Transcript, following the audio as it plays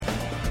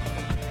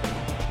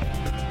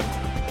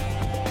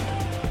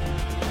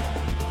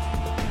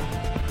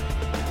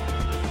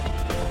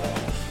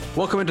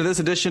Welcome into this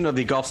edition of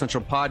the Golf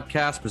Central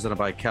podcast presented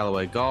by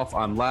Callaway Golf.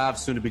 I'm Lav,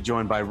 soon to be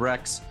joined by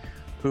Rex,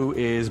 who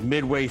is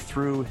midway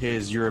through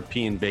his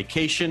European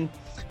vacation.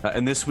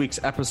 In this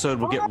week's episode,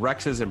 we'll get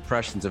Rex's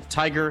impressions of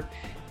Tiger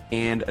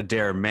and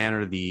Adair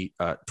Manor, the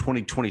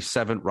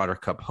 2027 Ryder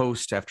Cup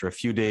host, after a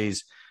few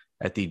days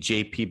at the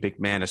JP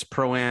McManus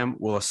Pro-Am.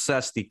 We'll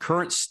assess the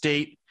current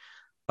state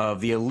of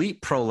the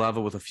elite pro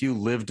level with a few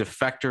live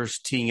defectors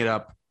teeing it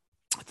up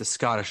at the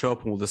Scottish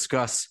Open. We'll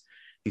discuss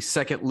the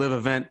second live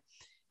event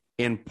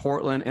in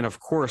Portland. And of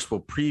course,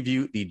 we'll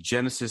preview the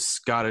Genesis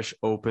Scottish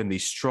Open, the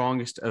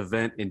strongest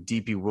event in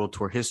DP World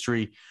Tour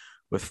history,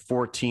 with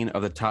 14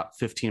 of the top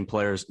 15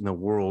 players in the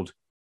world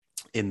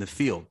in the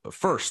field. But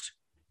first,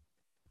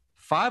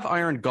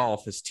 5-Iron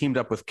Golf has teamed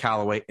up with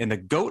Callaway and the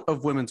GOAT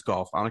of women's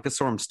golf, Annika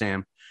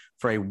Sorenstam,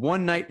 for a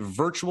one-night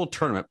virtual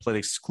tournament played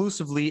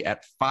exclusively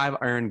at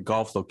 5-Iron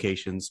Golf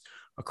locations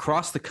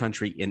across the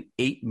country in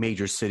 8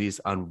 major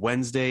cities on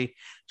Wednesday,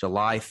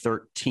 July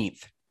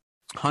 13th.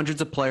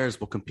 Hundreds of players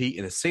will compete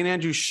in a St.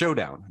 Andrews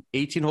Showdown, an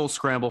 18-hole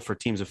scramble for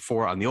teams of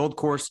 4 on the old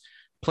course,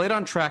 played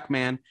on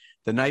TrackMan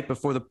the night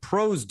before the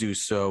pros do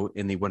so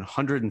in the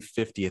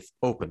 150th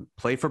Open.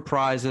 Play for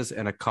prizes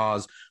and a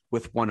cause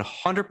with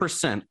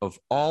 100% of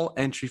all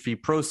entry fee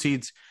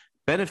proceeds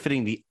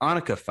benefiting the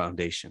Annika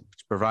Foundation,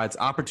 which provides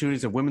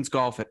opportunities in women's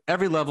golf at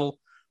every level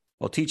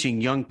while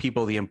teaching young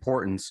people the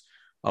importance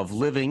of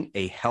living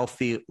a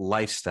healthy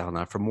lifestyle.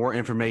 Now, for more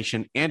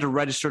information and to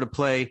register to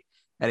play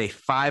at a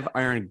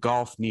 5-Iron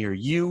Golf near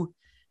you,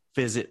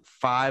 visit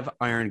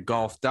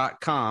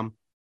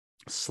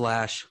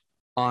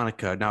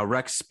 5irongolf.com/Annika. Now,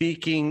 Rex,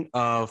 speaking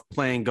of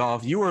playing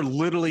golf, you are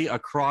literally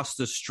across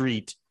the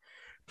street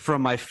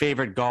from my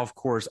favorite golf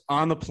course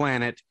on the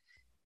planet,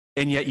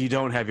 and yet you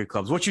don't have your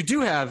clubs. What you do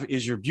have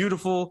is your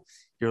beautiful,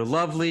 your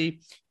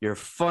lovely, your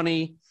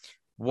funny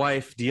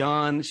wife,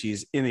 Dion.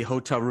 She's in the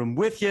hotel room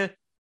with you,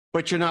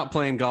 but you're not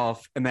playing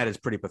golf, and that is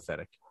pretty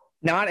pathetic.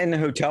 Not in the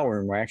hotel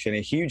room. We're actually in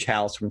a huge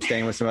house from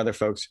staying with some other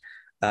folks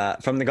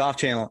from the Golf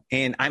Channel,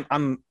 and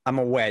I'm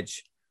a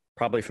wedge,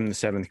 probably from the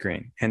 7th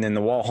green, and then the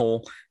wall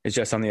hole is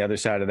just on the other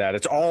side of that.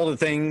 It's all the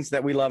things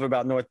that we love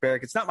about North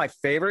Berwick. It's not my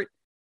favorite.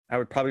 I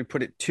would probably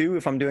put it 2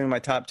 if I'm doing my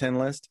top 10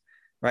 list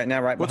right now,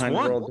 right behind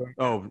Royal Dornoch.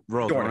 Oh,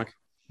 Royal Dornoch.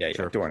 Yeah,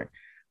 sure. Dornoch.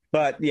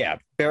 But yeah,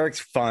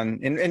 Berwick's fun,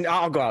 and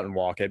I'll go out and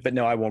walk it. But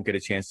no, I won't get a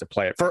chance to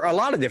play it for a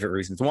lot of different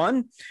reasons.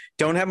 One,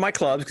 don't have my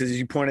clubs because, as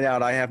you pointed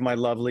out, I have my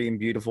lovely and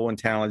beautiful and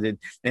talented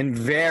and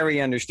very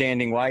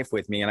understanding wife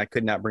with me, and I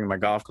could not bring my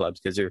golf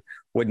clubs because there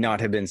would not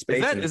have been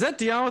space. Is that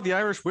Dion with the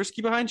Irish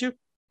whiskey behind you?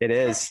 It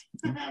is.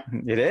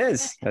 It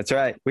is. That's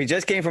right. We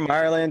just came from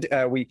Ireland.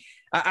 I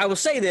will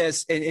say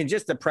this, and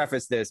just to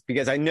preface this,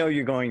 because I know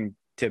you're going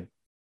to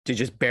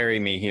just bury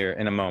me here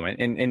in a moment.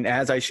 And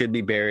as I should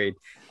be buried,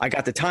 I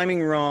got the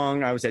timing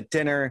wrong. I was at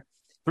dinner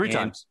 3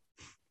 times.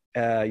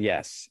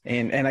 Yes.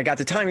 And I got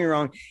the timing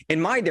wrong. In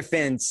my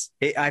defense,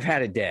 I've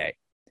had a day.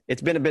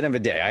 It's been a bit of a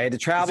day. I had to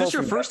travel. Is this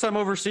your first time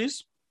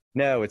overseas?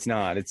 No, it's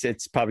not.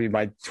 It's probably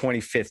my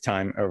 25th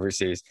time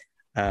overseas.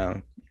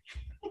 I'm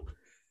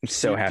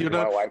so happy.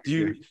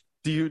 Do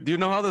you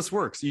know how this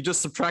works? You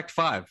just subtract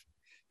 5.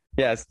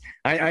 Yes,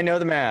 I know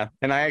the math.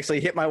 And I actually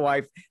hit my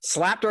wife,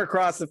 slapped her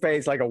across the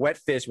face like a wet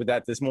fish with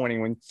that this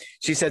morning when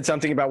she said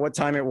something about what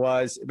time it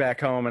was back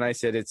home. And I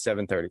said, it's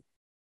 7:30.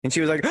 And she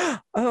was like,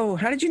 oh,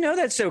 how did you know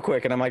that so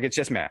quick? And I'm like, it's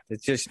just math.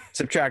 It's just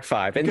subtract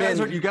 5. And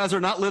you guys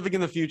are not living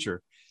in the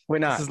future. We're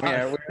not. This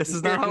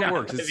is not how it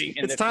works.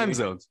 It's time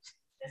zones.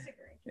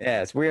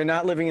 Yes, we are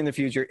not living in the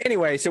future.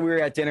 Anyway, so we were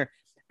at dinner.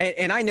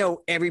 And I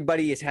know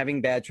everybody is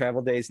having bad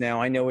travel days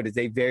now. I know it is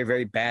a very,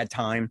 very bad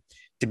time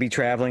to be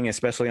traveling,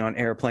 especially on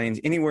airplanes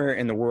anywhere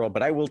in the world.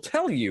 But I will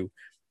tell you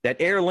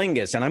that Aer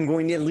Lingus, and I'm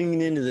going to lean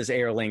into this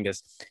Aer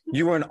Lingus,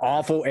 you were an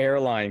awful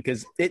airline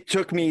because it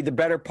took me the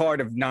better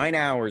part of 9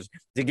 hours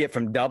to get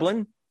from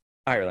Dublin,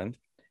 Ireland,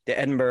 to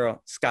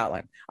Edinburgh,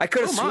 Scotland. I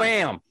could have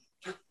swam.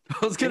 I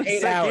was going to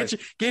say,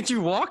 can't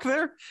you walk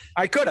there?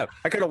 I could have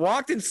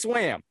walked and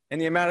swam in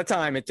the amount of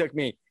time it took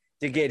me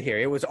to get here.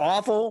 It was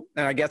awful,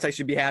 and I guess I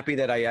should be happy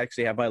that I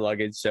actually have my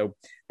luggage, so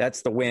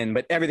that's the win.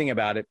 But everything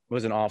about it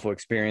was an awful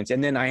experience.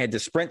 And then I had to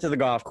sprint to the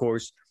golf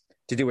course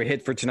to do a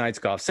hit for tonight's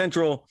Golf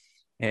Central,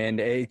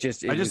 and I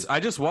just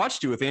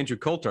watched you with Andrew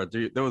Coulthard.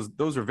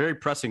 Those were very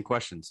pressing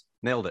questions.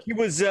 Nailed it.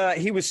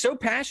 He was so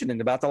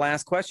passionate about the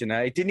last question.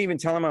 I didn't even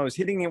tell him I was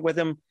hitting it with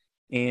him,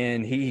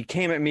 and he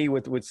came at me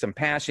with some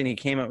passion. He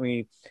came at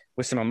me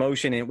with some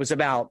emotion, and it was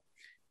about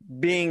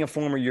being a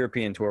former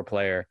European Tour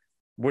player.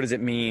 What does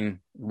it mean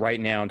right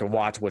now to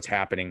watch what's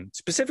happening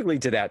specifically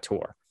to that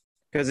tour?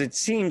 Because it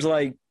seems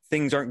like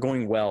things aren't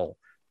going well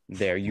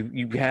there.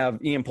 You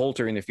have Ian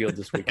Poulter in the field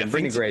this week. And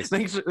Brittany Grace.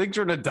 Things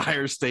are in a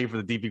dire state for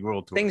the DP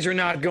World Tour. Things are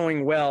not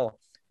going well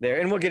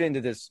there. And we'll get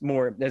into this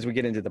more as we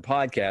get into the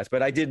podcast.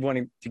 But I did want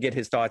him to get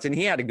his thoughts. And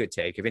he had a good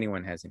take if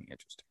anyone has any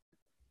interest.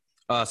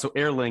 So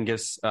Aer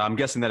Lingus, I'm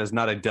guessing that is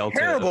not a Delta.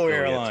 Terrible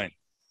airline.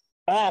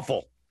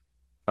 Awful.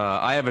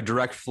 I have a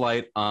direct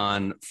flight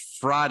on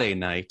Friday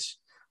night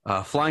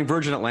flying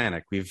Virgin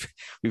Atlantic. We've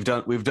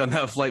done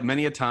that flight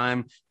many a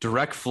time.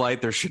 Direct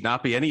flight. There should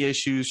not be any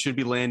issues. Should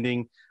be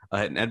landing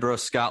in Edinburgh,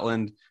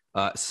 Scotland,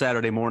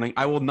 Saturday morning.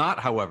 I will not,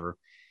 however,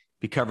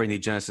 be covering the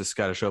Genesis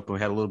Scottish Open.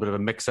 We had a little bit of a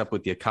mix-up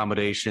with the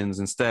accommodations.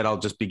 Instead, I'll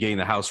just be getting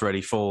the house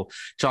ready,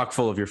 chock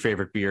full of your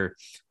favorite beer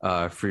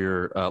for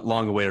your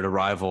long-awaited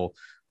arrival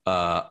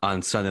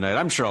on Sunday night.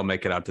 I'm sure I'll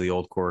make it out to the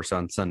Old Course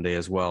on Sunday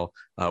as well,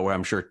 where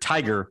I'm sure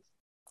Tiger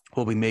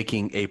will be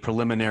making a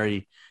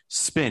preliminary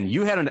spin.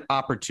 You had an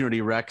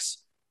opportunity,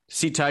 Rex, to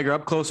see Tiger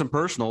up close and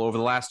personal over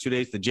the last 2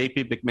 days, the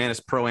JP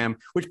McManus Pro-Am,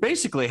 which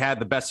basically had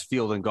the best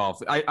field in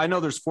golf. I know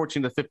there's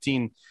 14 to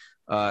 15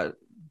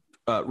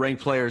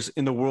 ranked players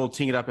in the world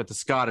teeing it up at the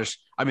Scottish.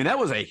 I mean, that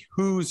was a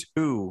who's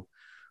who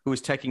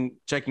was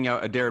checking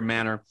out Adair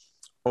Manor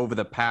over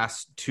the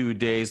past 2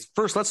 days.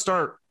 First, let's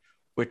start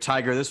with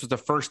Tiger. This was the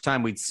first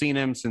time we'd seen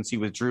him since he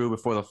withdrew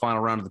before the final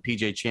round of the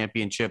PGA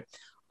Championship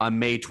on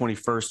May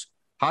 21st.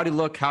 How'd he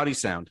look? How'd he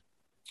sound?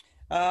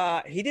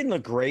 He didn't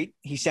look great.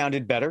 He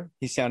sounded better.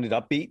 He sounded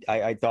upbeat.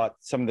 I thought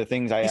some of the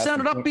things He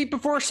sounded upbeat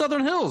before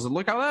Southern Hills, and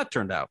look how that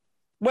turned out.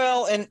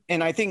 Well,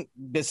 and I think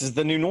this is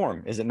the new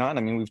norm, is it not?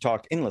 I mean, we've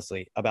talked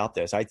endlessly about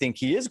this. I think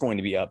he is going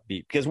to be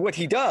upbeat because what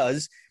he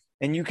does,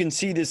 and you can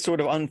see this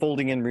sort of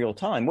unfolding in real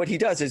time, what he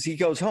does is he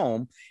goes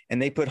home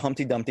and they put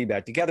Humpty Dumpty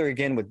back together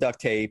again with duct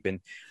tape and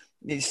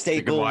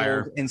staple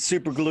and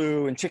super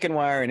glue and chicken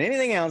wire and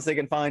anything else they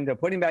can find to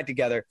put him back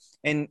together.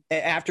 And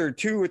after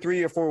 2 or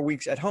 3 or 4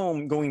 weeks at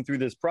home going through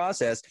this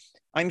process,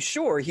 I'm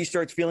sure he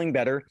starts feeling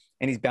better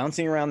and he's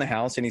bouncing around the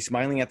house and he's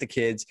smiling at the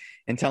kids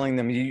and telling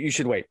them, you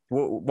should wait.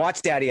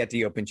 Watch Daddy at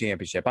the Open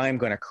Championship. I am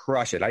going to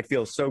crush it. I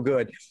feel so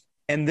good.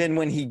 And then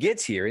when he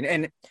gets here,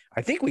 and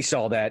I think we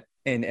saw that,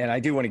 and I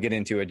do want to get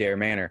into Adair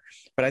Manor,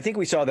 but I think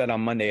we saw that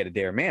on Monday at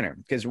Adair Manor,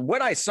 because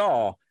what I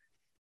saw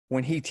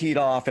when he teed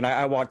off, and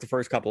I walked the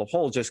first couple of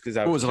holes just because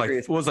I was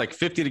curious. It was like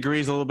 50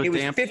 degrees, a little bit damp.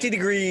 It was 50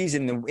 degrees,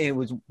 and it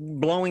was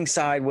blowing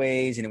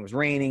sideways, and it was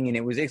raining, and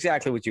it was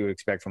exactly what you would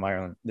expect from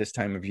Ireland this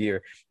time of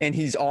year. And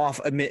he's off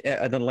an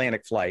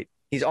Atlantic flight.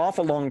 He's off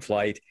a long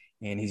flight,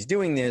 and he's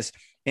doing this,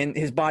 and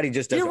his body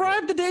just doesn't. He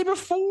arrived the day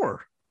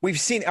before. We've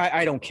seen.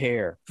 I don't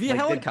care. Via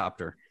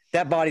helicopter.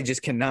 That body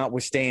just cannot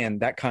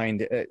withstand that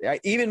kind.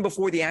 Even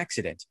before the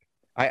accident,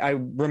 I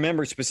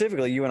remember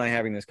specifically you and I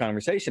having this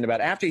conversation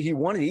about after he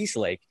won at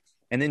Eastlake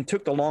and then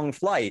took the long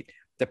flight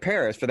to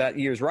Paris for that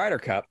year's Ryder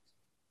Cup.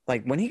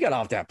 Like when he got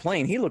off that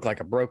plane, he looked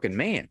like a broken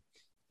man.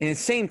 And the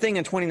same thing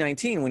in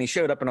 2019 when he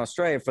showed up in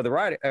Australia for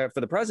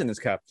the President's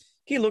Cup.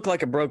 He looked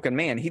like a broken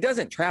man. He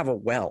doesn't travel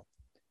well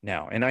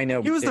now, and I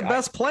know he was the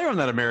best player on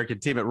that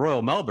American team at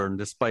Royal Melbourne,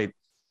 despite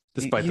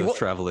those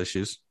travel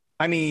issues.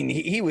 I mean,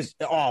 he was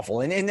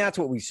awful, and that's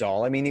what we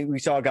saw. I mean, we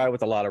saw a guy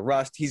with a lot of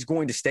rust. He's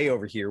going to stay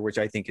over here, which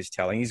I think is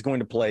telling. He's going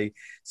to play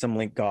some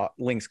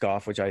links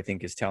golf, which I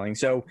think is telling.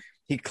 So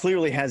he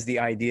clearly has the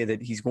idea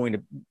that he's going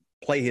to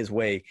play his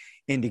way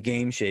into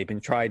game shape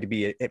and try to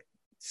be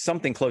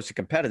something close to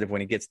competitive when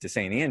he gets to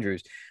St.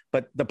 Andrews.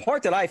 But the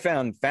part that I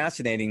found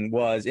fascinating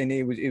was, and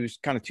it was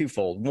kind of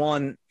twofold.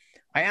 One,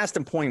 I asked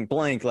him point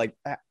blank, like,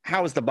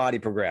 how has the body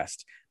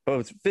progressed,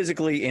 both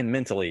physically and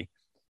mentally,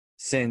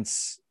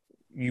 since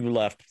you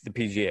left the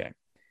PGA?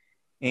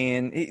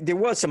 And there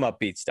was some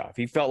upbeat stuff.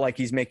 He felt like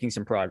he's making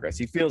some progress.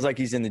 He feels like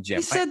he's in the gym.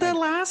 He said that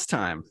last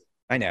time.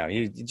 I know.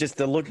 You just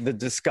the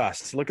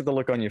disgust. Look at the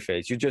look on your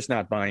face. You're just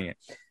not buying it.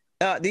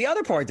 The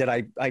other part that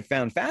I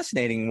found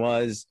fascinating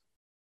was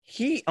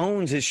he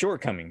owns his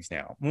shortcomings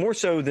now, more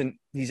so than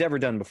he's ever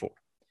done before,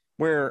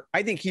 where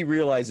I think he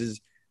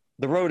realizes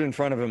the road in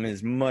front of him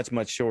is much,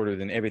 much shorter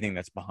than everything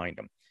that's behind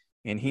him.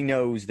 And he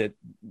knows that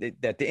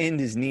the end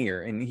is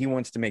near, and he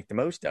wants to make the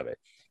most of it.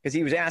 Because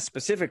he was asked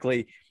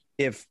specifically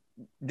if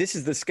this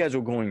is the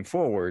schedule going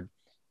forward.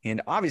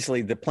 And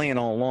obviously the plan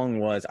all along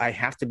was, I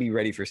have to be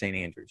ready for St.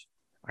 Andrews.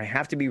 I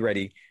have to be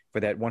ready for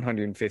that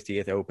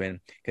 150th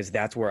Open because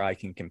that's where I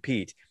can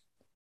compete.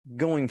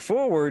 Going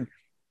forward,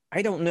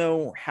 I don't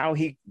know how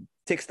he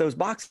ticks those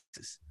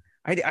boxes.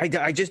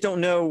 I just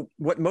don't know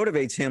what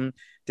motivates him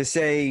to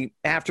say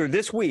after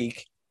this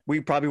week, we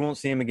probably won't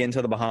see him again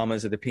to the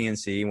Bahamas or the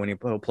PNC when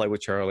he'll play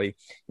with Charlie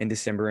in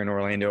December in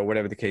Orlando or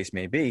whatever the case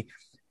may be.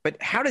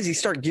 But how does he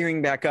start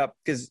gearing back up?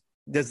 Because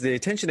does the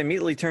attention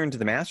immediately turn to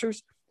the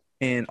Masters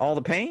and all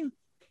the pain?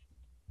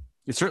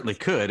 It certainly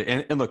could.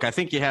 And look, I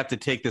think you have to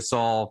take this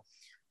all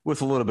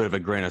with a little bit of a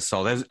grain of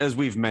salt. As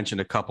we've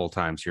mentioned a couple of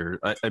times here,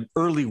 an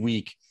early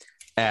week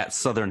at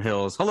Southern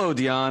Hills. Hello,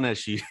 Dion, as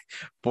she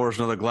pours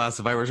another glass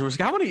of Irish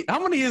whiskey. How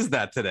many is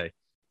that today?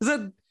 Is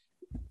that?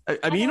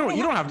 I mean,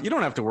 you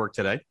don't have to work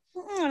today.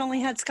 I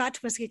only had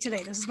Scotch whiskey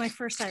today. This is my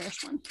first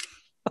Irish one.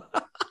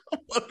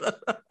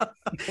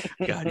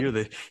 God, you're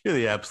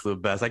the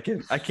absolute best. I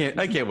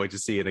can't wait to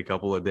see you in a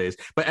couple of days.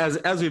 But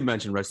as we've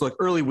mentioned, Rex, look,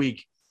 early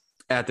week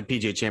at the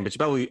PGA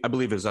Championship, I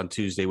believe it was on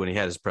Tuesday when he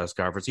had his press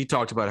conference. He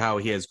talked about how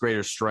he has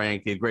greater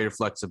strength, he had greater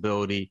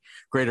flexibility,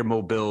 greater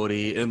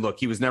mobility, and look,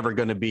 he was never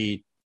going to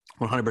be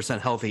 100%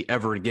 healthy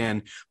ever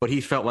again, but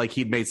he felt like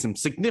he'd made some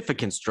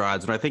significant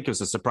strides. And I think it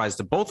was a surprise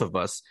to both of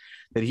us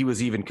that he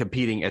was even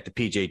competing at the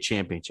PGA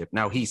Championship.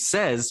 Now, he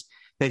says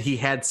that he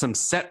had some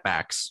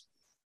setbacks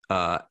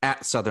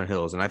at Southern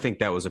Hills, and I think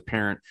that was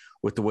apparent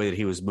with the way that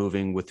he was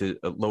moving with the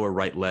lower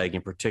right leg,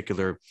 in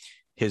particular,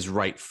 his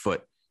right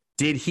foot.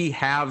 Did he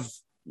have,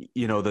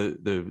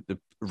 the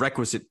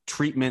requisite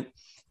treatment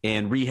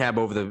and rehab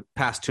over the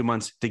past 2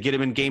 months to get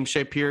him in game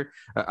shape here?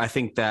 I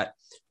think that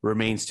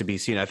remains to be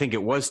seen. I think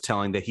it was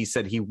telling that he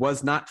said he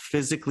was not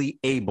physically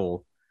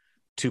able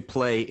to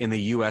play in the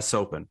U.S.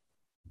 Open.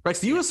 Rex,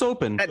 the U.S.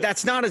 Open.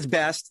 That's not his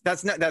best.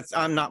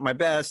 I'm not my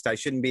best. I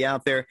shouldn't be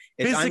out there.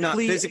 I'm not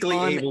physically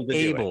able to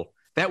do it.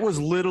 That was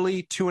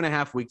literally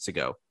 2.5 weeks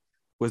ago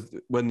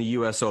when the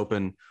U.S.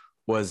 Open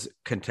was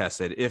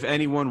contested. If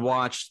anyone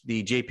watched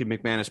the JP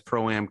McManus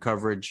Pro-Am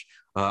coverage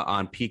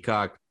on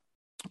Peacock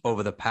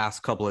over the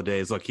past couple of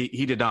days, look,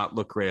 he did not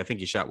look great. I think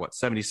he shot,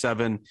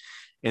 77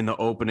 in the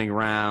opening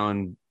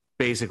round,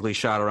 basically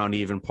shot around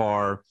even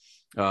par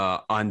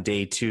on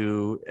day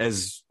two.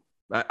 As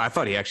I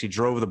thought he actually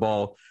drove the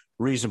ball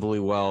reasonably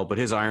well, but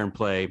his iron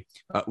play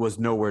was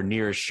nowhere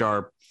near as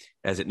sharp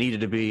as it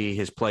needed to be.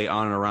 His play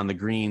on and around the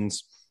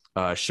greens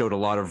showed a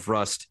lot of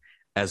rust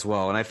as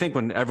well. And I think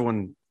when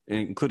everyone,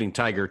 including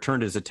Tiger,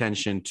 turned his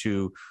attention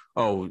to,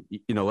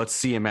 let's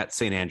see him at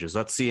St. Andrews.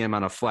 Let's see him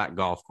on a flat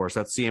golf course.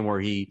 Let's see him where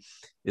he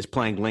is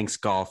playing links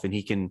golf and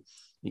he can,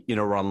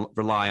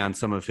 rely on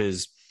some of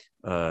his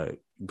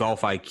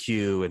golf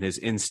IQ and his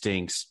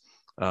instincts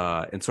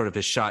and sort of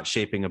his shot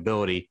shaping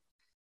ability.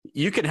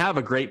 You can have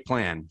a great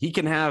plan. He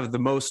can have the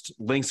most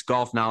links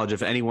golf knowledge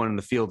of anyone in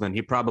the field, and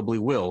he probably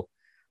will.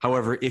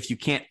 However, if you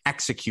can't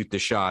execute the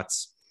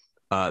shots,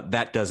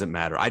 that doesn't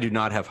matter. I do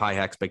not have high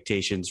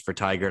expectations for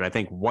Tiger. And I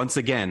think once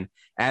again,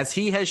 as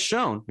he has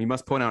shown, we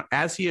must point out,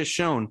 as he has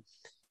shown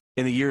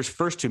in the year's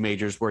first two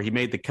majors where he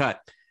made the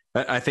cut,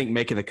 I think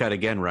making the cut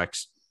again,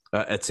 Rex,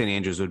 at St.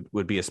 Andrews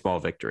would be a small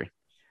victory.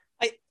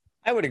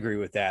 I would agree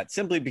with that,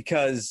 simply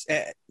because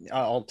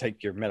I'll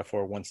take your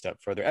metaphor one step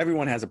further.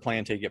 Everyone has a plan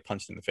until you get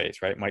punched in the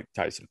face, right? Mike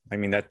Tyson. I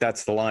mean,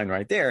 that's the line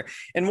right there.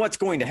 And what's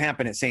going to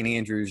happen at St.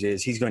 Andrews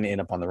is he's going to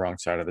end up on the wrong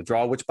side of the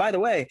draw, which, by the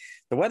way,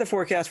 the weather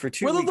forecast for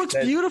 2 weeks. Well, it looks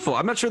beautiful.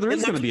 I'm not sure there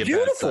is going to be a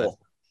beautiful. bad side.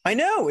 I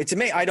know. It's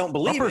amazing. I don't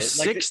believe Upper it.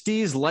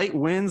 60s, light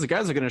winds. The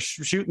guys are going to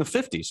shoot in the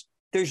 50s.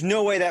 There's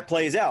no way that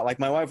plays out. Like,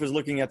 my wife was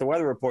looking at the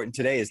weather report, and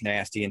today is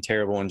nasty and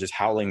terrible and just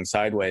howling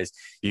sideways.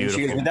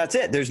 Beautiful. And she goes, that's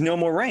it. There's no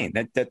more rain.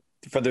 That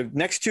for the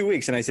next 2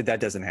 weeks. And I said,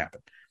 that doesn't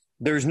happen.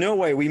 There's no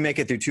way we make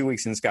it through 2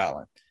 weeks in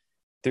Scotland,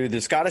 through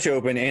the Scottish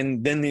Open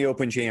and then the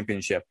Open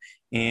Championship.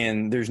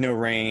 And there's no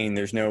rain.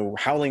 There's no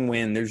howling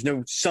wind. There's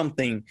no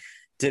something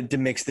to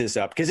mix this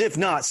up. Because if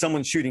not,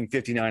 someone's shooting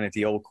 59 at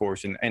the old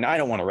course. And I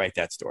don't want to write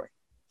that story.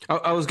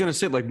 I was going to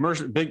say, like,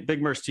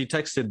 Big Merce, he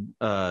texted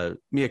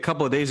me a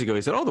couple of days ago.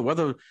 He said, the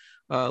weather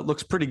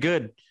looks pretty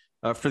good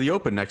for the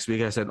Open next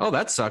week. I said,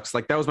 that sucks.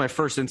 Like, that was my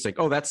first instinct.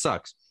 That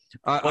sucks.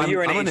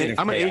 You're an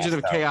agent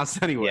of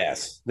chaos anyway.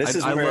 Yes.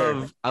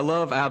 I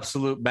love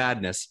absolute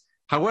madness.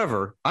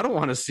 However, I don't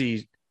want to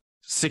see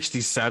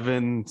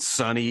 67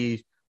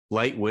 sunny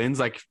light winds.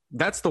 Like,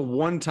 that's the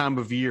one time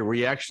of year where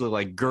you actually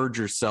like gird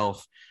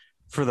yourself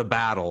for the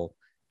battle.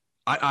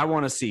 I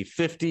want to see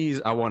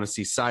 50s. I want to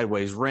see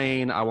sideways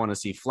rain. I want to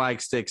see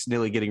flag sticks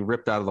nearly getting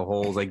ripped out of the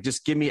holes. Like,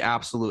 just give me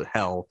absolute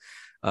hell.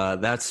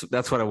 That's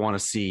what I want to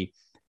see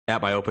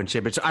at my Open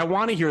Championship. I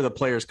want to hear the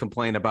players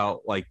complain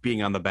about like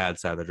being on the bad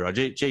side of the draw.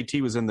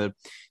 JT was in the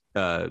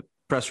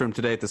press room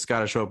today at the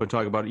Scottish Open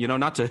talking about,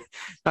 not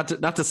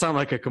to sound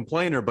like a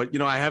complainer, but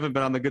I haven't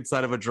been on the good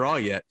side of a draw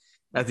yet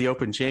at the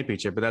Open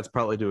Championship, but that's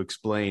probably to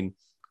explain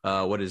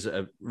what is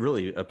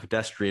really a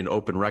pedestrian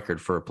Open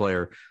record for a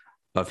player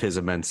of his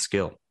immense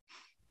skill.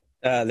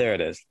 There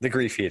it is, the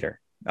grief eater.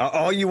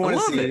 All you want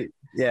to see. It.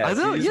 Yeah, I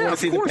know. Yeah,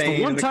 of course.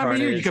 The one time a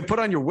year, you can put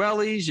on your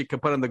wellies, you can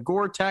put on the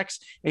Gore-Tex,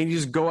 and you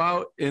just go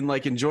out and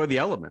like enjoy the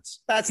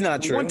elements. That's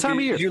not true. One time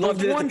a year. You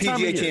loved it at the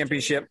PGA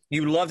Championship.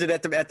 You loved it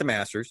at the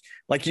Masters.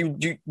 Like you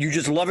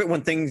just love it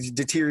when things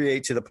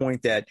deteriorate to the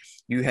point that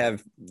you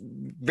have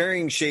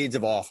varying shades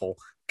of awful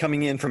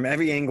coming in from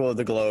every angle of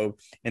the globe,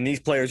 and these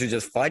players are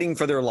just fighting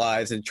for their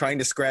lives and trying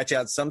to scratch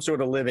out some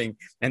sort of living,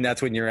 and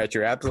that's when you're at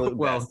your absolute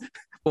best.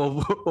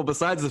 Well,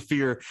 besides the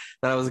fear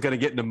that I was going to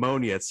get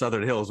pneumonia at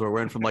Southern Hills, where we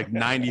went from like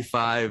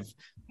 95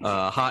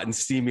 hot and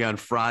steamy on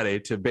Friday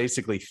to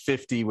basically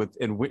 50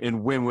 in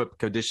wind whip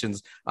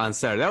conditions on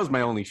Saturday. That was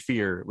my only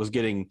fear, was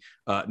getting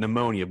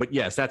pneumonia. But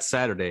yes, that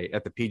Saturday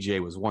at the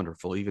PGA was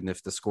wonderful, even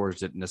if the scores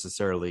didn't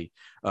necessarily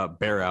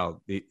bear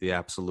out the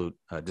absolute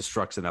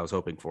destruction I was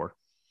hoping for.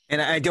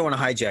 And I don't want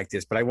to hijack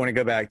this, but I want to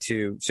go back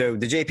to, so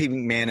the JP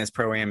McManus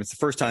Pro-Am, it's the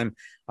first time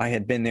I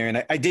had been there,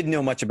 and I didn't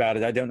know much about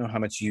it. I don't know how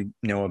much you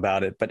know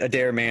about it, but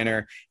Adair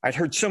Manor, I'd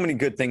heard so many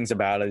good things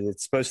about it.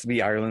 It's supposed to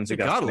be Ireland's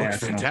Augusta National. God, it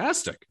looks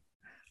fantastic.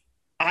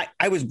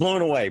 I was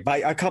blown away by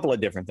a couple of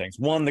different things.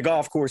 One, the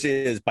golf course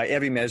is, by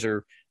every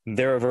measure,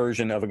 their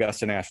version of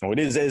Augusta National. It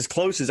is as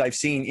close as I've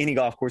seen any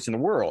golf course in the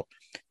world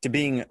to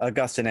being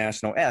Augusta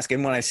National-esque.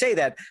 And when I say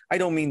that, I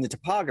don't mean the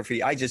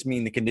topography. I just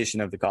mean the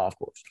condition of the golf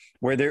course,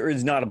 where there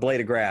is not a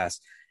blade of grass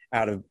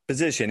out of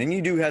position. And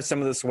you do have some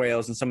of the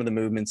swales and some of the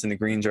movements, and the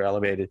greens are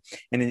elevated.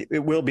 And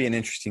it will be an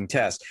interesting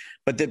test.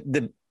 But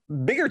the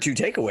bigger two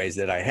takeaways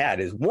that I had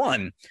is,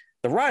 one,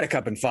 the Ryder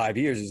Cup in 5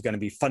 years is going to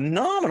be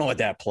phenomenal at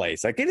that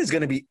place. Like, it is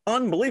going to be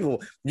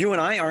unbelievable. You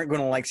and I aren't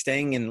going to like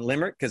staying in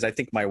Limerick, because I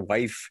think my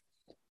wife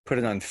put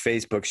it on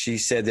Facebook. She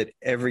said that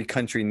every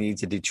country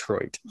needs a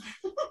Detroit,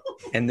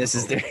 and this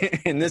is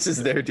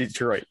their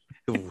Detroit.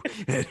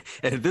 And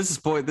at this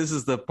point, this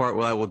is the part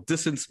where I will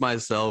distance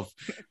myself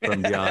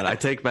from Jan. I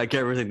take back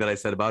everything that I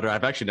said about her.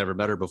 I've actually never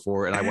met her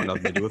before, and I want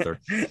nothing to do with her.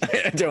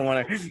 I don't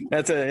want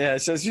to.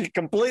 So she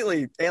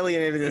completely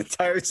alienated the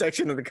entire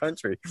section of the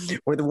country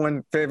with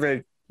one very,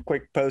 very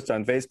quick post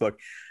on Facebook.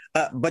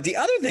 But the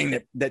other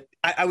thing that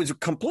I was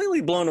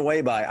completely blown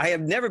away by, I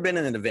have never been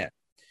in an event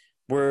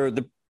where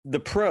the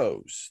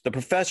pros, the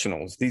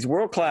professionals, these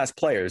world-class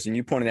players, and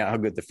you pointed out how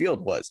good the field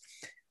was,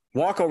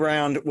 walk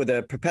around with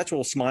a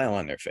perpetual smile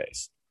on their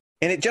face.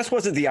 And it just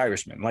wasn't the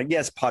Irishmen. Like,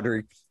 yes,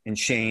 Padraig and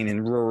Shane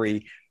and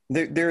Rory,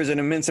 there is an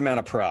immense amount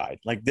of pride.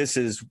 Like, this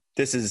is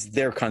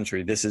their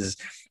country. This is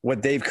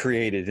what they've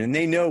created. And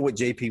they know what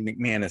JP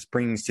McManus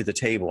brings to the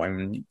table. I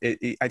mean,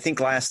 I think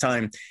last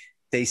time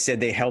they said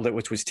they held it,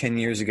 which was 10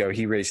 years ago,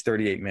 he raised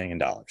 $38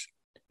 million.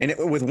 And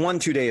with one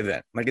 2-day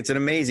event. Like, it's an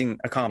amazing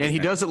accomplishment. And he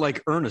does it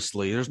like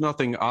earnestly. There's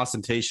nothing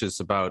ostentatious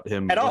about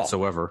him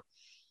whatsoever.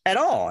 At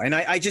all. And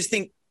I just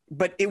think,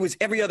 but it was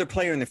every other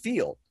player in the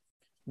field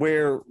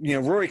where,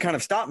 Rory kind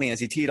of stopped me as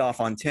he teed off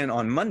on 10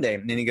 on Monday.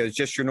 And then he goes,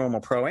 just your normal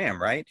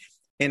pro-am, right?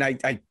 And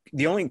I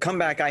the only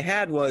comeback I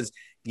had was,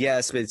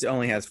 yes, but it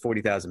only has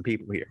 40,000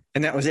 people here.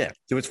 And that was it.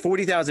 There was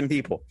 40,000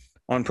 people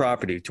on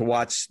property to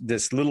watch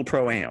this little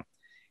pro-am.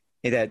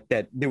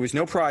 That there was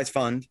no prize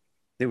fund.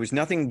 There was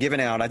nothing given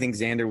out. I think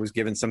Xander was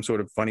given some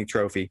sort of funny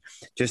trophy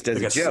just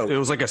as a joke. It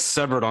was like a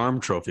severed arm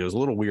trophy. It was a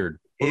little weird.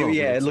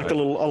 It looked a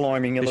little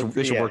alarming.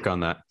 They should work on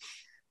that.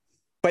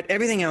 But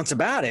everything else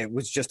about it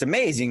was just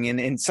amazing.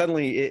 And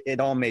suddenly it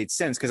all made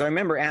sense. Because I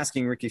remember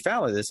asking Ricky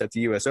Fowler this at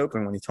the U.S.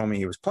 Open when he told me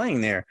he was playing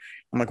there.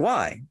 I'm like,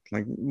 why?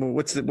 Like,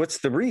 what's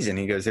the reason?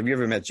 He goes, have you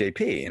ever met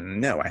JP? And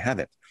no, I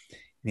haven't. And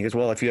he goes,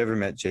 well, if you ever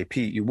met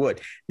JP, you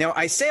would. Now,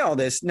 I say all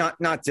this not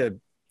to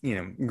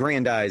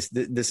aggrandize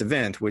this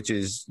event, which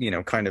is,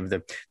 kind of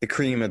the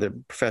cream of the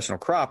professional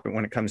crop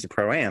when it comes to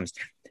pro-ams.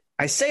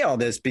 I say all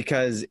this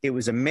because it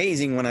was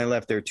amazing when I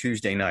left there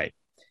Tuesday night,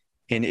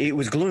 and it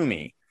was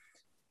gloomy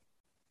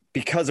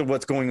because of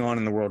what's going on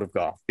in the world of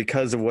golf,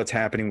 because of what's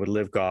happening with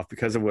Live Golf,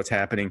 because of what's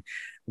happening,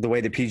 the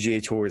way the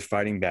PGA Tour is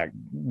fighting back,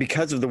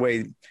 because of the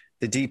way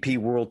the DP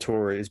World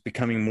Tour is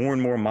becoming more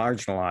and more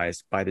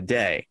marginalized by the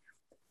day,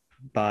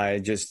 by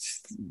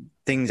just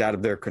things out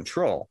of their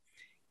control.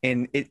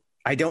 And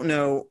I don't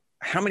know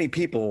how many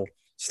people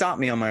stopped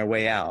me on my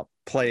way out,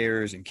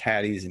 players and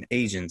caddies and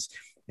agents,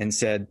 and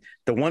said,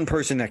 the one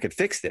person that could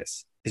fix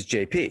this is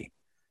JP,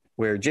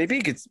 where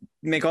JP could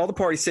make all the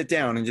parties sit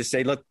down and just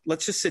say,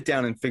 let's just sit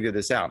down and figure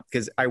this out.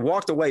 Because I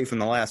walked away from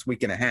the last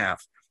week and a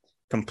half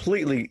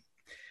completely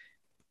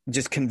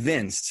just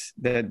convinced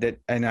that,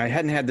 and I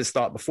hadn't had this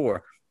thought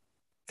before,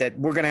 that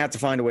we're going to have to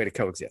find a way to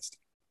coexist.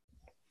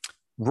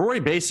 Rory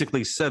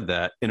basically said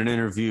that in an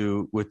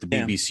interview with the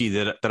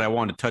BBC that I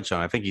wanted to touch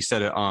on. I think he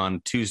said it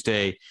on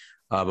Tuesday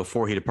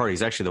before he departed.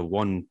 He's actually the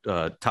one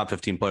top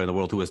 15 player in the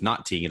world who is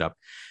not teeing it up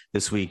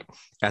this week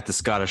at the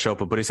Scottish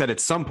Open. But he said at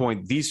some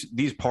point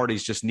these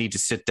parties just need to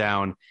sit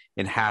down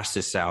and hash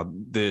this out.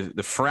 The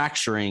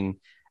fracturing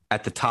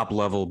at the top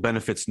level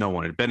benefits no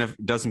one.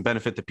 It doesn't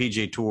benefit the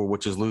PGA Tour,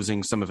 which is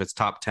losing some of its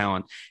top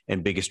talent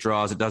and biggest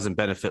draws. It doesn't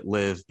benefit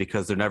Live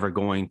because they're never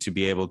going to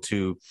be able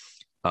to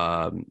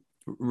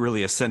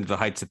really ascend to the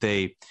heights that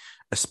they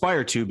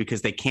aspire to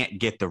because they can't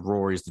get the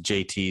Rorys, the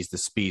JTs, the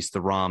Spieths,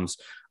 the Rahms,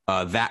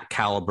 that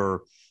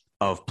caliber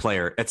of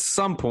player. At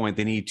some point,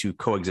 they need to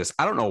coexist.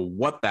 I don't know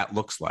what that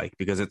looks like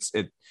because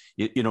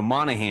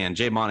Monahan,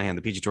 Jay Monahan,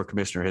 the PGA Tour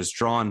commissioner, has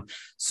drawn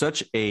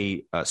such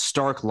a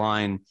stark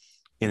line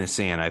in the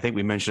sand. I think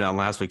we mentioned on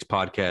last week's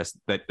podcast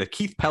that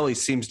Keith Pelley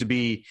seems to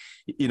be,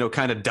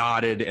 kind of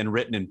dotted and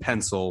written in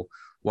pencil,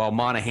 while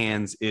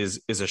Monahan's is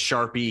a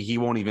Sharpie. He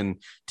won't even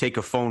take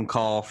a phone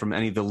call from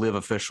any of the Live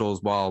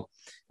officials, while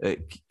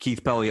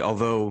Keith Pelley,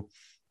 although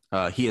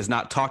he has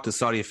not talked to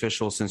Saudi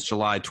officials since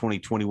July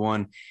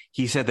 2021,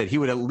 he said that he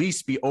would at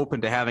least be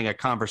open to having a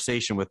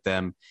conversation with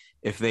them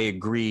if they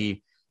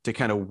agree to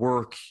kind of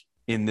work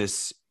in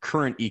this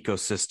current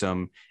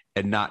ecosystem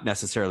and not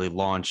necessarily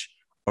launch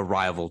a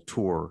rival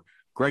tour.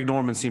 Greg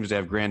Norman seems to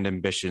have grand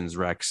ambitions,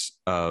 Rex,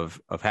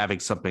 of having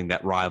something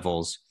that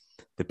rivals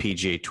the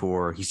PGA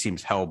Tour. He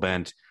seems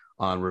hell-bent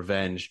on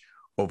revenge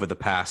over the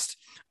past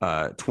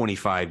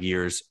 25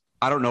 years.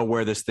 I don't know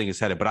where this thing is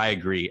headed, but I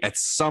agree. At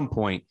some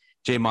point,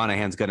 Jay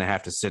Monahan's going to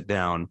have to sit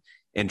down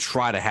and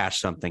try to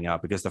hash something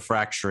out because the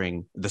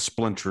fracturing, the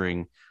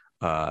splintering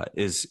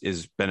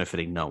is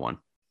benefiting no one.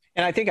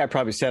 And I think I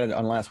probably said it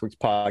on last week's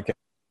podcast.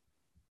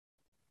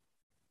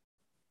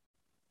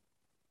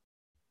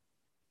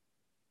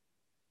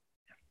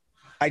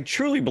 I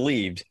truly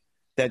believed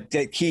that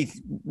Keith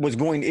was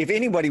going, if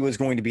anybody was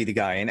going to be the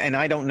guy, and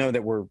I don't know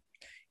that we're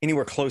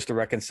anywhere close to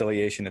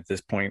reconciliation at this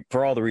point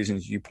for all the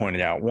reasons you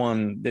pointed out.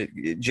 One,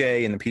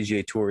 Jay and the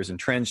PGA Tour is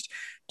entrenched.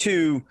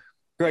 Two,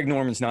 Greg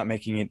Norman's not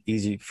making it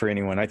easy for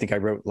anyone. I think I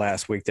wrote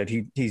last week that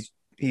he's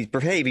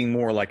behaving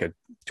more like a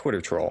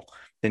Twitter troll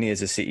than he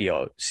is a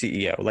CEO.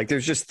 Like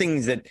there's just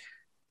things that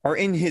are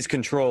in his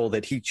control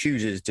that he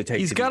chooses to take.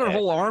 He's got a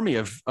whole army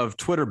of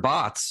Twitter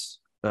bots,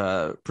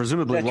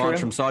 presumably launched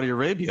from Saudi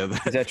Arabia.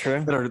 Is that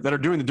true? that are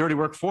doing the dirty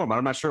work for him.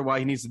 I'm not sure why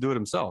he needs to do it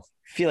himself.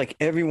 I feel like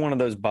every one of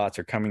those bots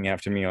are coming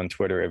after me on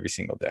Twitter every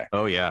single day.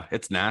 Oh yeah,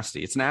 it's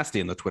nasty. It's nasty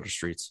in the Twitter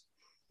streets.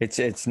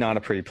 It's not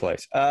a pretty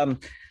place.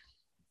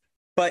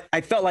 But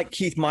I felt like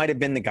Keith might have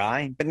been the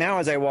guy. But now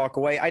as I walk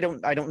away, I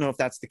don't know if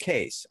that's the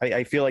case.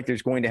 I feel like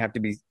there's going to have to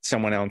be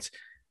someone else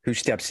who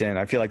steps in.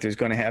 I feel like there's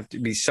going to have to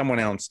be someone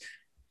else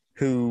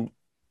who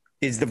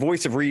is the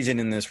voice of reason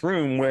in this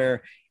room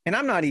where, and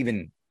I'm not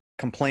even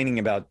complaining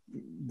about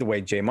the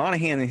way Jay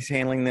Monahan is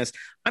handling this.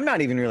 I'm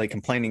not even really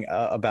complaining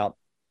about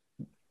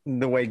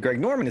the way Greg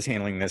Norman is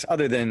handling this,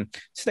 other than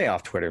stay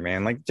off Twitter,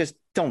 man. Like just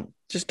don't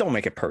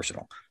make it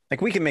personal.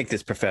 Like we can make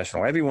this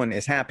professional. Everyone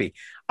is happy.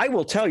 I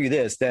will tell you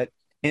this, that,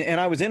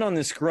 and I was in on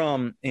this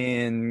scrum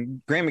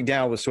and Graham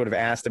McDowell was sort of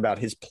asked about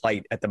his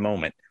plight at the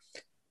moment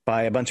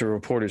by a bunch of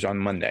reporters on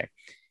Monday.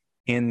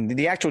 And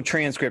the actual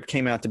transcript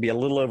came out to be a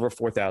little over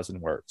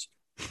 4,000 words.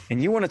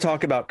 And you want to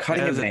talk about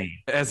cutting a vein.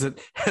 As it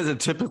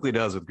typically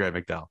does with Graham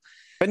McDowell.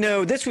 But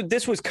no,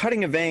 this was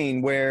cutting a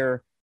vein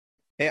where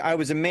I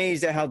was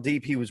amazed at how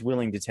deep he was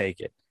willing to take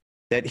it.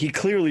 That he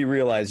clearly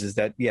realizes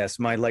that, yes,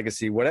 my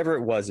legacy, whatever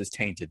it was, is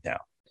tainted now.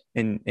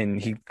 And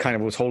he kind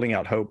of was holding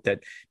out hope that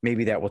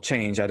maybe that will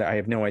change. I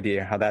have no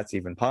idea how that's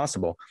even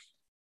possible.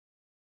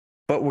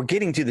 But we're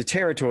getting to the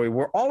territory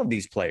where all of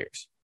these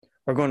players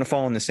are going to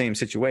fall in the same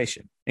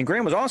situation. And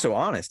Graham was also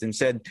honest and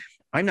said,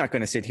 I'm not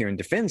going to sit here and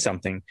defend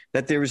something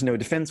that there is no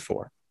defense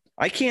for.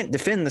 I can't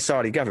defend the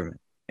Saudi government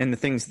and the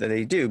things that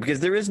they do because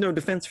there is no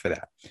defense for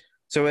that.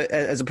 So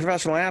as a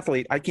professional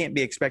athlete, I can't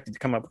be expected to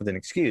come up with an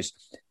excuse.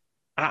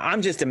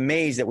 I'm just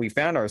amazed that we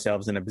found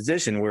ourselves in a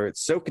position where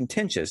it's so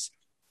contentious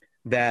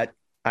that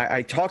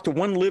I talked to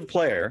one live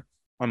player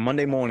on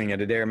Monday morning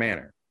at Adair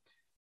Manor,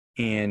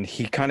 and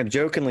he kind of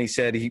jokingly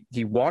said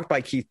he walked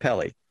by Keith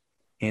Pelley,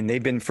 and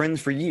they've been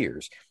friends for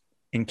years,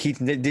 and Keith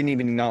didn't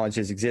even acknowledge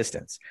his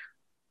existence.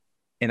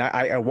 And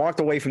I walked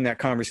away from that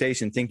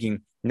conversation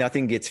thinking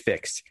nothing gets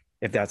fixed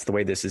if that's the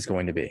way this is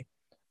going to be.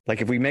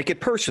 Like if we make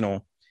it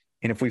personal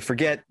and if we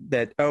forget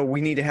that, oh,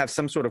 we need to have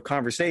some sort of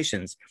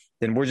conversations,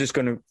 then we're just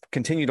going to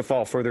continue to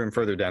fall further and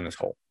further down this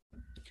hole.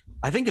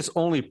 I think it's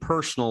only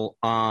personal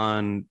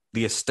on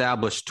the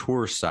established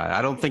tour side.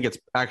 I don't think it's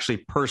actually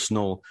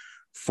personal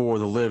for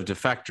the live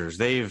defectors.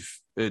 They've,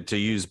 to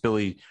use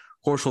Billy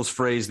Horschel's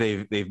phrase,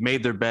 they've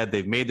made their bed,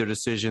 they've made their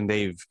decision,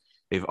 they've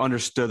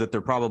understood that they're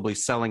probably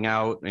selling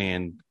out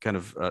and kind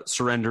of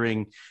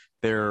surrendering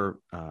their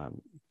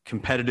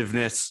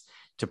competitiveness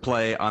to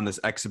play on this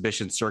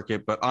exhibition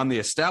circuit. But on the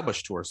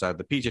established tour side,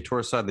 the PGA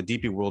Tour side, the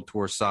DP World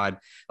Tour side,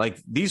 like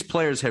these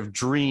players have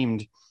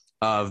dreamed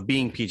of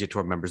being PGA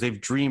Tour members. They've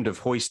dreamed of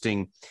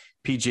hoisting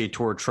PGA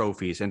Tour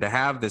trophies, and to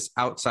have this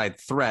outside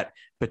threat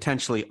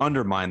potentially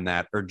undermine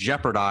that or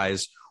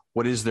jeopardize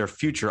what is their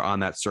future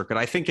on that circuit,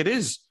 I think it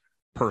is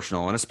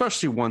personal. And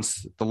especially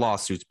once the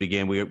lawsuits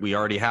begin, we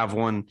already have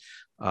one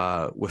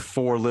with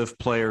 4 live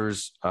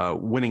players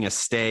winning a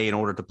stay in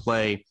order to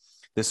play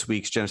this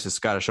week's Genesis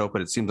Scottish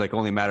Open. It seems like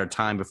only a matter of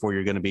time before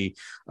you're going to be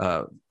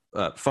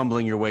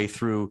fumbling your way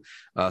through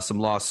some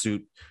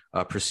lawsuit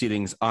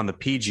proceedings on the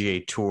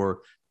PGA Tour.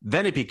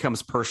 Then it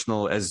becomes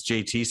personal, as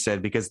JT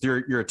said, because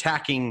you're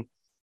attacking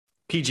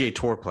PGA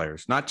Tour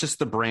players, not just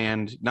the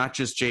brand, not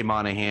just Jay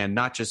Monahan,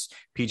 not just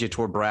PGA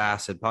Tour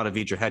brass at Ponte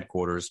Vedra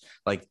headquarters.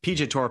 Like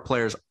PGA Tour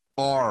players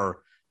are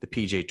the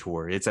PGA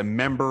Tour. It's a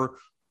member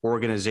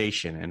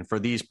organization. And for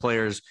these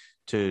players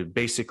to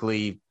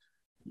basically,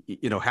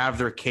 have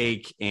their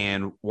cake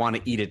and want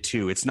to eat it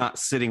too, it's not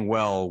sitting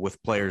well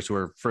with players who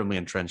are firmly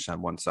entrenched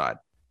on one side.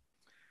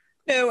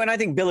 No, and I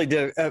think Billy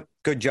did a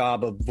good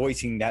job of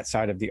voicing that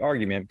side of the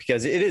argument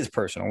because it is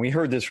personal. We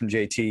heard this from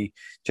JT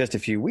just a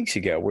few weeks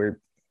ago where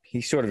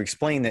he sort of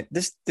explained that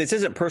this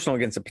isn't personal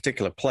against a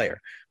particular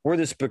player. Where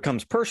this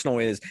becomes personal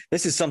is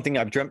this is something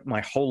I've dreamt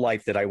my whole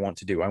life that I want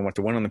to do. I want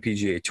to win on the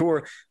PGA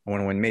Tour. I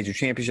want to win major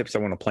championships. I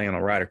want to play on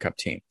a Ryder Cup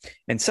team.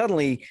 And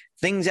suddenly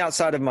things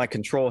outside of my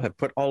control have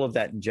put all of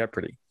that in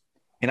jeopardy.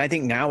 And I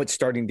think now it's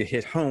starting to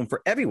hit home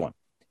for everyone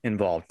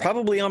involved,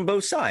 probably on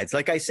both sides.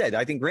 Like I said,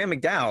 I think Graham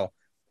McDowell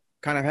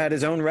kind of had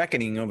his own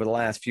reckoning over the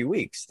last few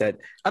weeks. That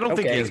I don't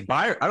think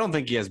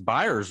he has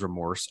buyer's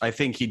remorse. I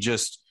think he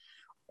just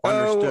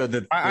understood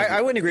that.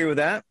 I wouldn't agree with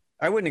that.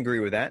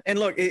 And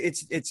look,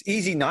 it's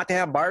easy not to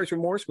have buyer's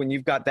remorse when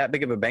you've got that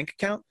big of a bank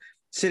account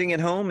sitting at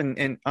home,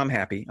 and I'm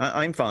happy.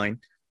 I'm fine.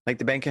 Like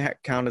the bank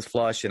account is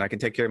flush, and I can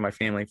take care of my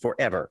family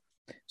forever.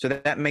 So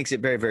that makes it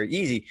very, very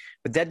easy.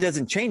 But that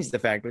doesn't change the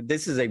fact that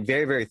this is a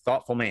very, very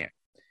thoughtful man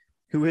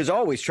who has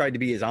always tried to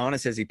be as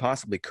honest as he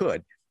possibly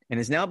could. and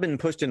has now been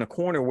pushed in a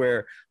corner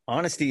where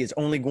honesty is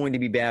only going to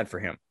be bad for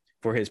him,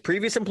 for his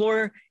previous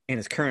employer and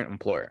his current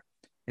employer.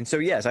 And so,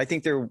 yes, I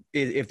think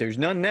if there's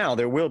none now,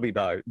 there will be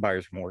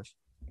buyer's remorse.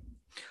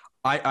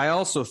 I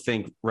also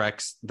think,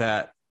 Rex,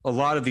 that a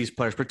lot of these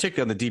players,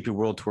 particularly on the DP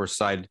World Tour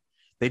side,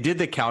 they did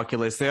the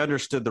calculus. They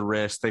understood the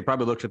risk. They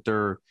probably looked at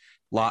their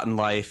lot in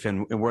life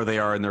and where they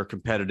are in their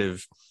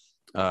competitive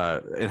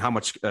and how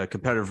much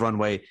competitive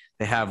runway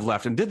they have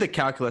left, and did the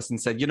calculus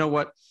and said, you know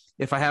what,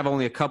 if I have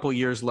only a couple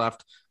years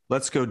left,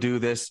 let's go do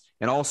this.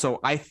 And also,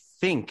 I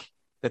think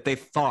that they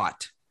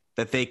thought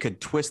that they could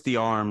twist the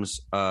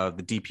arms of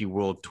the DP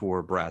World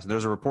Tour brass. And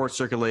there's a report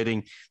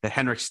circulating that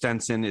Henrik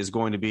Stenson is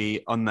going to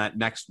be on that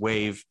next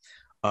wave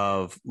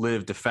of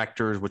live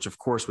defectors, which of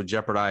course would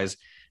jeopardize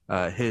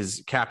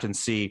his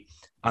captaincy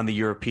on the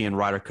European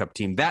Ryder Cup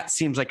team. That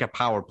seems like a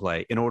power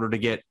play in order to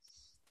get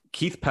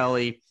Keith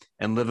Pelley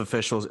and live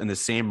officials in the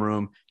same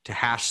room to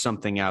hash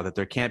something out, that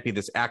there can't be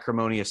this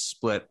acrimonious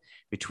split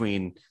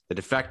between the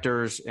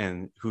defectors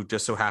and who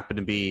just so happen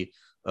to be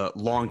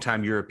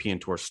longtime European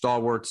Tour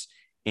stalwarts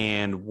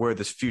and where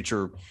this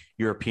future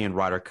European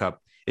Ryder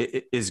Cup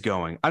is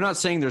going. I'm not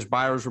saying there's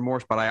buyer's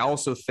remorse, but I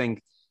also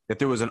think that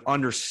there was an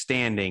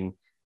understanding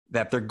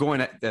that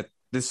that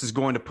this is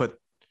going to put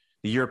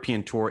the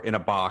European Tour in a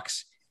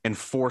box and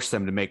force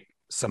them to make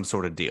some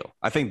sort of deal.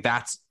 I think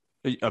that's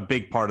a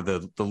big part of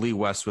the Lee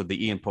Westwood,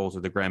 the Ian Poulter,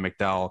 the Graham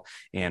McDowell,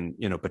 and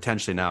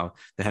potentially now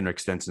the Henrik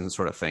Stenson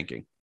sort of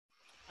thinking.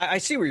 I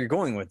see where you're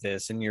going with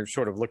this, and you're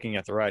sort of looking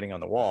at the writing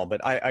on the wall,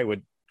 but I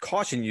would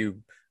caution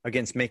you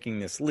against making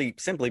this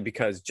leap simply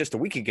because just a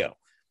week ago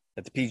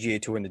that the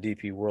PGA Tour and the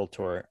DP World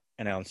Tour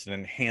announced an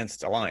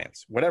enhanced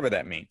alliance, whatever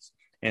that means.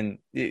 And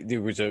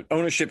there was an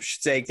ownership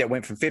stake that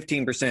went from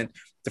 15%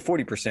 to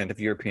 40% of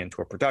European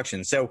Tour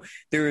production. So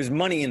there is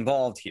money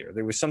involved here.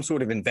 There was some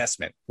sort of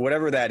investment,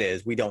 whatever that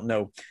is. We don't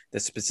know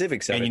the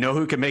specifics of it. And you know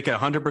who can make a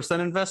 100%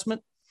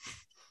 investment?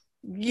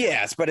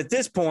 Yes, but at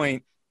this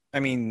point, I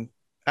mean,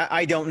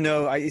 I don't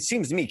know. It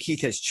seems to me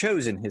Keith has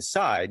chosen his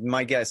side.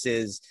 My guess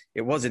is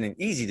it wasn't an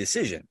easy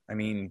decision. I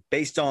mean,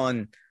 based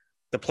on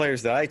the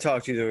players that I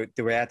talked to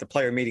that were at the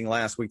player meeting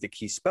last week that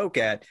Keith spoke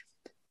at,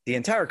 the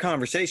entire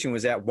conversation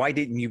was that why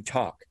didn't you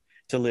talk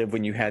to live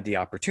when you had the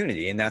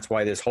opportunity? And that's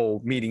why this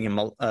whole meeting in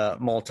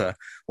Malta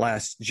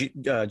last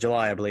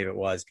July, I believe it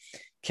was,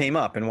 came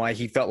up, and why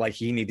he felt like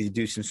he needed to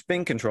do some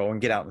spin control and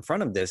get out in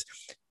front of this,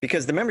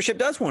 because the membership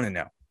does want to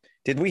know,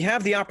 did we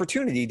have the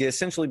opportunity to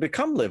essentially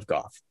become Live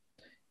Golf?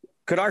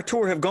 Could our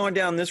tour have gone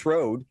down this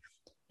road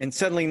and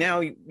suddenly now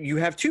you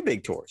have two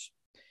big tours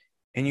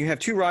and you have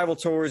two rival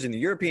tours in the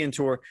European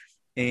Tour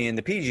and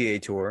the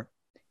PGA Tour,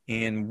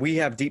 and we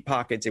have deep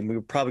pockets and we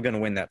were probably going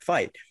to win that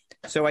fight.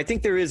 So I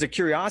think there is a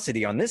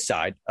curiosity on this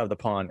side of the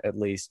pond, at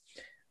least,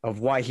 of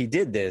why he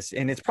did this.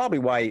 And it's probably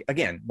why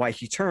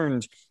he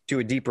turned to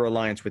a deeper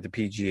alliance with the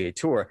PGA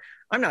Tour.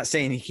 I'm not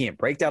saying he can't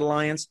break that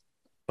alliance,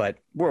 but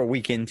we're a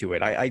week into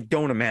it. I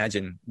don't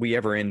imagine we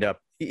ever end up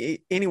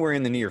anywhere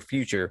in the near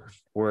future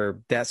where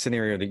that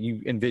scenario that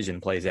you envision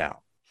plays out.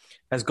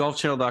 As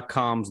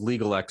golfchannel.com's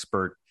legal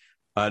expert,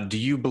 do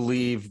you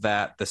believe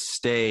that the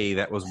stay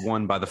that was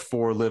won by the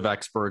four live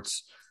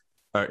experts,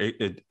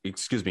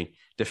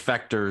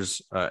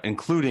 defectors,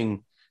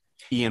 including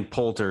Ian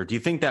Poulter, do you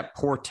think that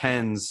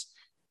portends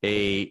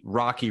a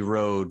rocky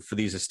road for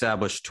these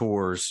established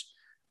tours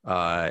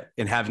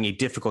and having a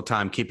difficult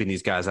time keeping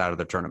these guys out of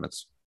their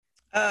tournaments?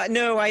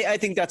 No, I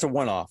think that's a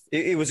one-off.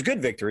 It was a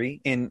good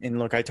victory. And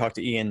look, I talked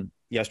to Ian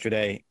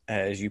yesterday,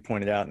 as you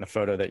pointed out in the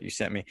photo that you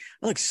sent me.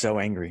 I look so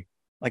angry.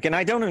 And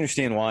I don't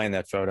understand why in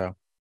that photo.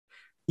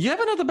 You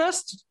haven't had the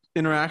best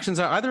interactions.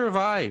 Either have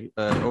I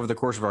over the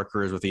course of our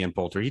careers with Ian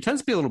Poulter. He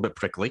tends to be a little bit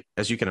prickly,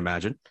 as you can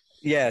imagine.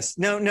 Yes.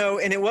 No.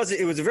 And it was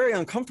a very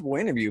uncomfortable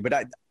interview,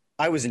 but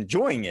I was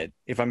enjoying it,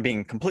 if I'm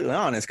being completely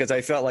honest, because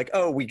I felt like,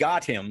 oh, we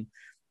got him.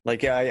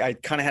 I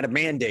kind of had a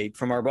mandate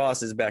from our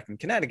bosses back in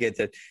Connecticut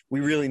that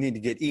we really need to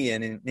get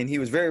Ian. And he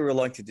was very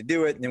reluctant to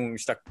do it. And then when we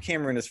stuck the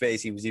camera in his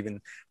face, he was even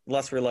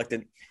less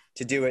reluctant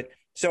to do it.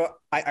 So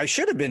I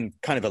should have been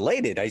kind of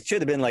elated. I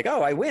should have been like,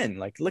 oh, I win.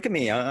 Look at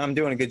me. I'm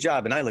doing a good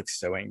job. And I look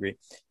so angry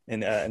in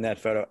that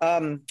photo.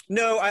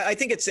 No, I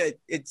think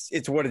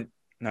it's what it,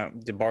 now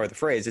to borrow the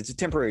phrase, it's a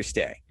temporary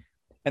stay.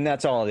 And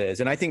that's all it is.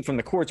 And I think from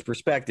the court's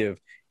perspective,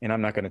 and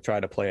I'm not going to try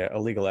to play a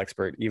legal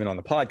expert even on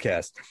the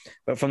podcast,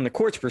 but from the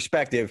court's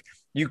perspective,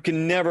 you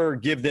can never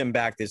give them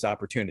back this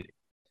opportunity.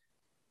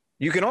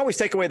 You can always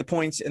take away the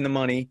points and the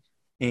money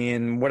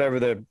and whatever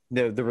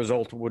the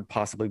result would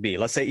possibly be.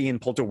 Let's say Ian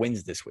Poulter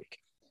wins this week.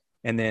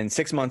 And then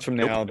 6 months from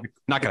now,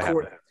 not going to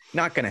happen.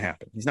 Not going to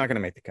happen. He's not going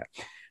to make the cut.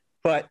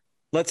 But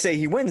let's say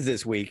he wins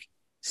this week.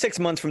 6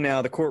 months from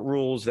now, the court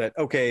rules that,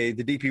 okay,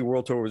 the DP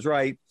World Tour was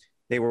right.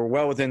 They were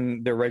well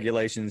within their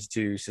regulations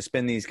to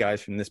suspend these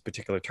guys from this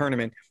particular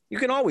tournament. You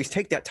can always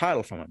take that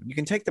title from them. You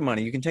can take the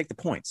money. You can take the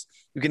points.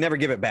 You can never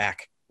give it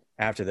back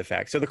after the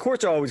fact. So the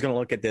courts are always going to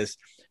look at this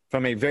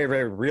from a very,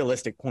 very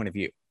realistic point of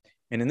view.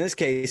 And in this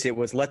case, it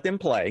was let them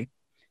play.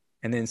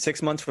 And then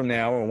 6 months from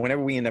now, or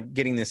whenever we end up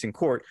getting this in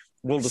court,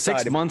 we'll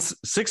decide.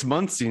 6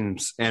 months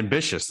seems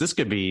ambitious. This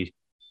could be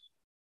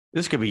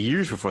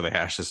years before they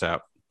hash this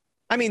out.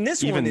 I mean,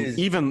 this one is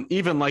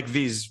even like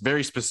these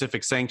very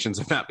specific sanctions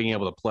of not being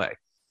able to play.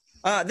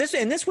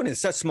 This one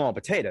is such small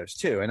potatoes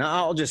too, and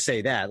I'll just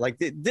say that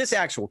this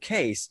actual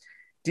case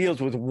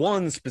deals with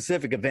one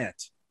specific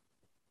event.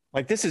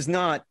 Like this is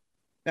not,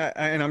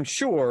 and I'm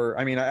sure.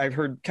 I mean, I've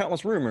heard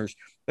countless rumors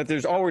that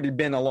there's already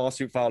been a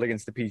lawsuit filed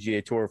against the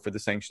PGA Tour for the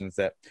sanctions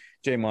that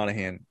Jay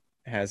Monahan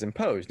has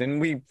imposed, and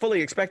we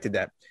fully expected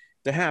that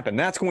to happen.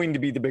 That's going to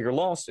be the bigger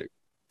lawsuit.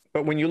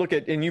 But when you look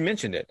at, and you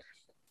mentioned it,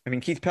 I mean,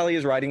 Keith Pelley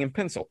is riding in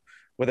pencil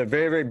with a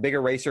very, very big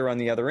eraser on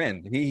the other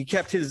end. He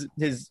kept his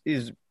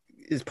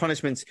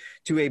punishments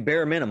to a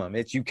bare minimum.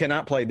 It's you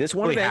cannot play this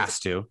one event.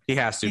 He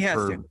has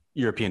to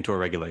European Tour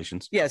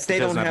regulations. Yes, he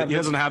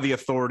doesn't have the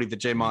authority that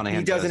Jay Monahan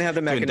He doesn't have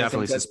the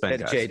mechanism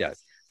that Jay does.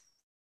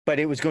 But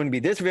it was going to be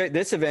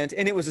this event,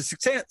 and it was a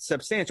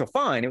substantial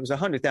fine. It was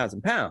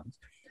 £100,000.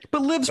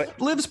 But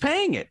Liv's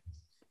paying it.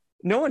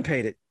 No one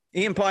paid it.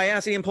 I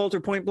asked Ian Poulter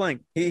point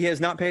blank. He has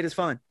not paid his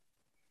fine.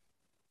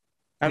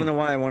 I don't know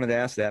why I wanted to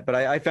ask that, but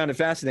I found it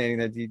fascinating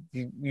that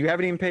you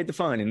haven't even paid the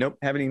fine, and nope,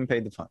 haven't even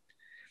paid the fine.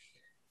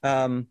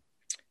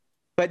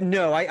 But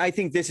no, I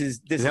think this is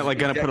that like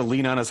going to put a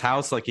lien on his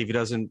house, like if he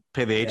doesn't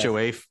pay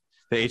the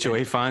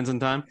HOA fines in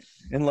time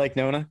in Lake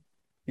Nona.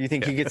 You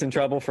think he gets in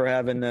trouble for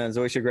having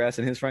zoysia grass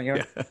in his front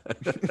yard?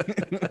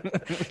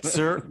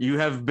 Sir, you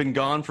have been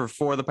gone for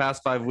 4 of the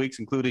past 5 weeks,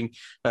 including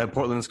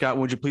Portland and Scott.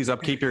 Would you please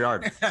upkeep your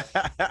yard?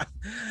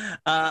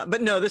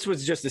 But no, this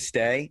was just a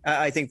stay.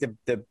 I think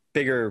the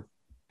bigger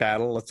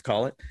battle, let's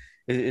call it,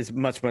 is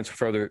much, much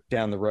further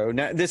down the road.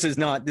 Now, this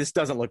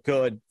doesn't look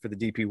good for the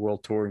DP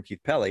World Tour and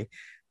Keith Pelley,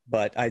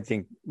 but I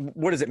think,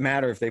 what does it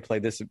matter if they play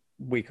this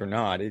week or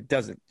not? It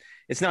doesn't.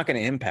 It's not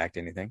going to impact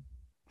anything.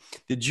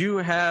 Did you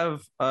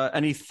have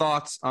any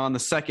thoughts on the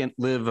second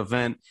live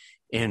event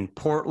in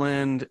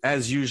Portland?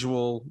 As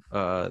usual,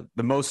 the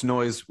most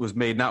noise was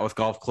made not with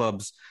golf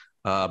clubs,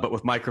 but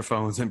with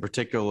microphones, in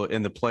particular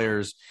in the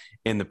players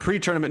in the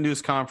pre-tournament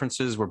news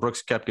conferences, where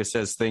Brooks Koepka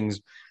says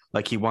things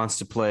like he wants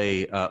to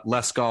play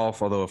less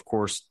golf, although, of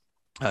course,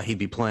 he'd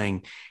be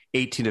playing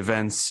 18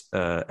 events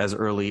as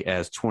early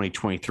as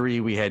 2023.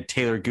 We had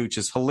Taylor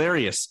Gooch's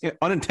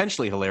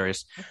unintentionally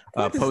hilarious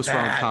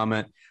post-round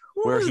comment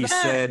where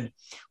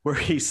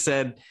he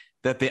said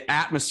that the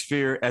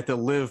atmosphere at the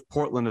Live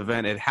Portland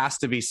event, it has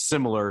to be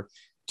similar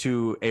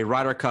to a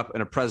Ryder Cup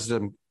and a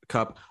President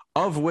Cup,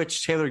 of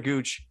which Taylor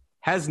Gooch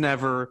has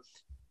never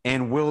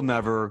and will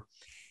never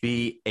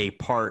be a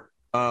part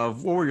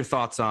of. What were your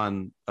thoughts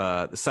on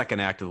the second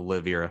act of the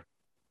Live era?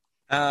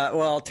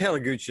 Well, Taylor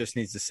Gooch just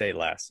needs to say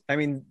less. I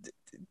mean,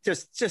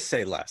 just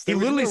say less. He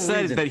literally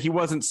said that he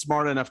wasn't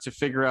smart enough to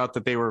figure out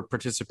that they were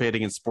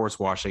participating in sports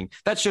washing.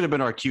 That should have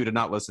been our cue to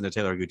not listen to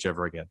Taylor Gooch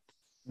ever again.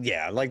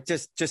 Yeah, like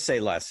just say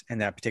less in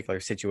that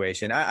particular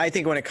situation. I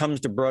think when it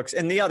comes to Brooks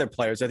and the other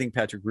players, I think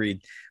Patrick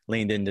Reed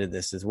leaned into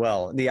this as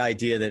well. The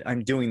idea that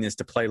I'm doing this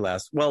to play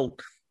less. Well,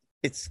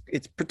 it's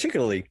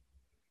particularly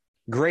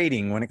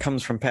grating when it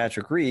comes from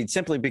Patrick Reed,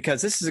 simply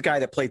because this is a guy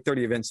that played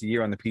 30 events a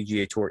year on the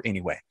PGA Tour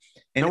anyway.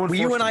 And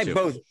you and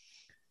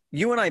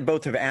I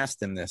both have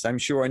asked him this, I'm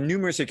sure, on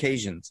numerous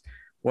occasions.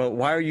 Well,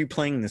 why are you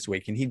playing this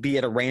week? And he'd be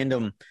at a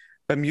random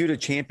Bermuda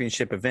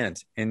Championship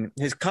event. And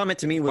his comment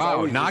to me was,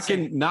 always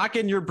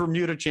knocking your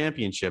Bermuda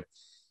Championship.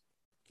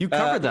 You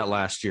covered that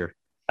last year.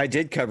 I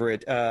did cover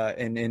it,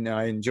 and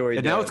I enjoyed it.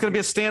 And now it's going to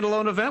be a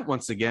standalone event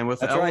once again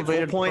with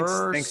elevated points,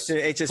 thanks to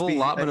HSBC. Full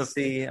allotment of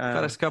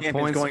FedEx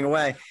points going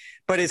away.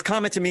 But his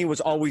comment to me was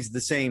always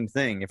the same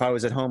thing. If I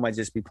was at home, I'd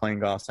just be playing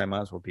golf, so I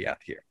might as well be out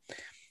here.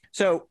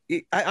 So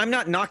I'm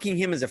not knocking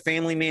him as a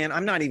family man.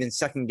 I'm not even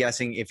second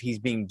guessing if he's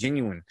being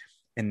genuine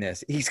in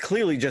this. He's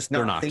clearly just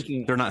not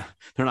thinking. They're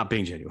not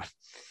being genuine.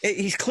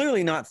 He's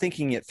clearly not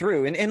thinking it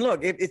through. And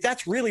look, if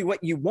that's really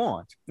what you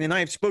want, and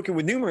I've spoken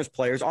with numerous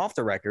players off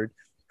the record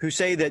who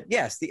say that,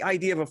 yes, the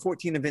idea of a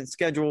 14-event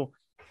schedule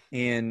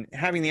and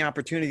having the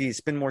opportunity to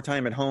spend more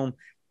time at home,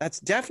 that's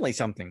definitely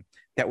something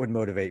that would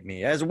motivate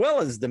me, as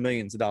well as the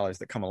millions of dollars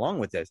that come along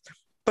with this.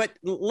 But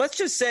let's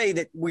just say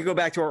that we go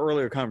back to our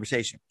earlier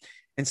conversation,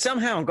 and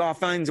somehow golf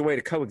finds a way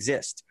to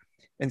coexist.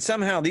 And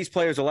somehow these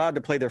players are allowed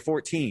to play their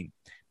 14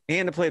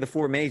 and to play the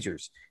 4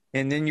 majors.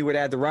 And then you would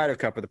add the Ryder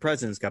Cup or the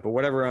President's Cup or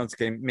whatever else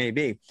it may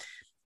be.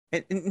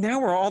 And now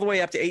we're all the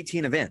way up to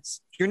 18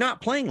 events. You're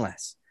not playing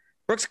less.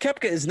 Brooks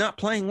Koepka is not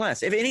playing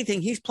less. If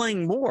anything, he's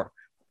playing more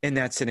in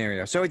that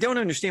scenario. So I don't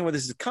understand where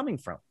this is coming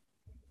from.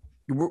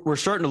 We're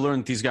starting to learn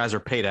that these guys are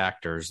paid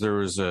actors. There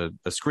was a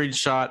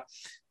screenshot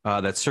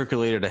that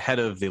circulated ahead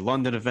of the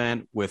London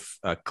event with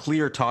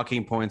clear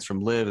talking points from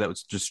Liv that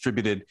was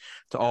distributed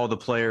to all the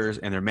players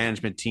and their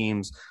management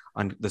teams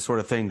on the sort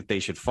of thing that they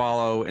should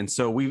follow. And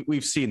so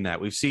we've seen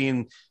that.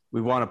 We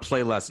want to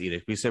play less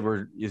edict. We said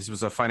this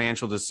was a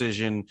financial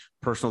decision,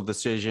 personal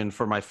decision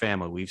for my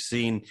family. We've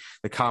seen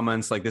the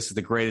comments like, this is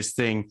the greatest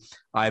thing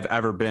I've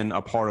ever been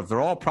a part of.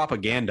 They're all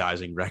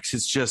propagandizing, Rex.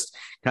 It's just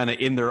kind of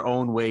in their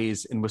own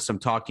ways and with some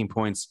talking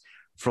points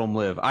from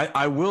Live.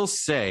 I will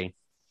say,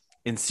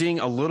 in seeing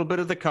a little bit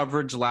of the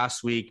coverage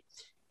last week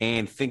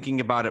and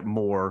thinking about it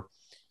more,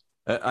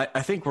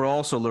 I think we're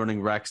also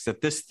learning, Rex,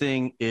 that this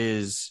thing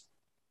it's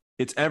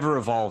ever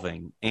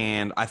evolving.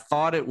 And I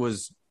thought it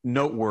was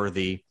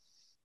noteworthy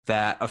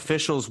that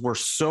officials were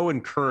so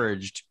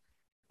encouraged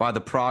by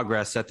the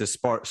progress that this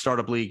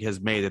startup league has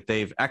made that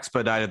they've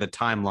expedited the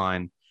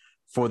timeline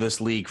for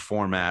this league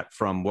format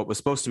from what was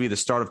supposed to be the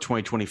start of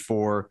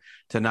 2024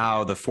 to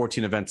now the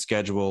 14 event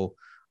schedule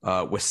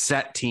with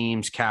set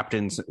teams,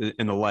 captains,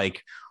 and the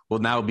like will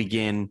now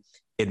begin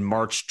in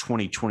March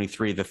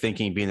 2023. The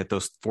thinking being that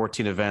those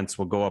 14 events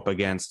will go up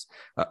against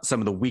some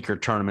of the weaker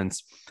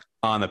tournaments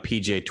on the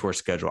PGA Tour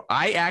schedule.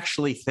 I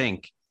actually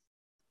think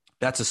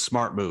that's a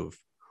smart move.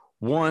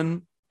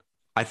 One,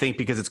 I think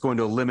because it's going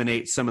to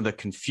eliminate some of the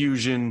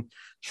confusion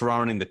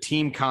surrounding the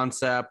team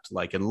concept.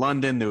 Like in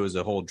London, there was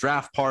a whole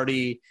draft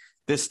party.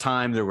 This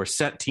time there were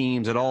set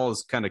teams. It all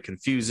is kind of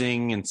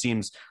confusing and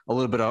seems a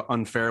little bit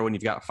unfair when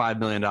you've got $5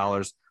 million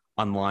on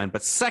the line.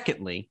 But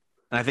secondly,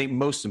 and I think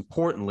most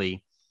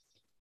importantly,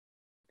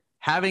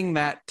 having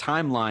that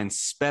timeline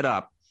sped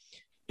up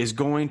is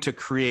going to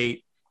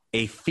create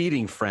a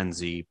feeding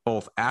frenzy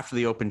both after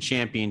the Open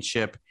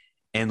Championship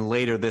and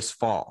later this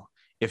fall.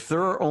 If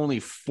there are only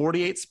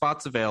 48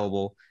 spots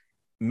available,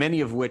 many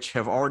of which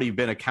have already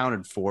been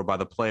accounted for by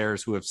the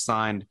players who have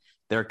signed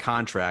their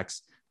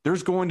contracts,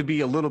 there's going to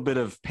be a little bit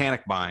of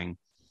panic buying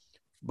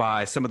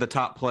by some of the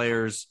top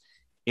players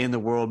in the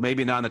world,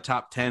 maybe not in the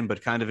top 10,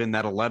 but kind of in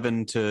that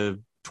 11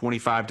 to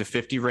 25 to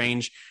 50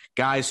 range,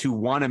 guys who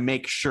want to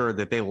make sure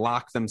that they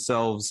lock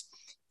themselves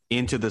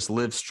into this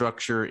live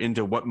structure,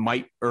 into what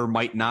might or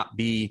might not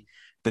be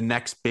the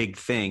next big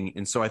thing.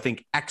 And so I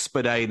think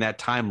expediting that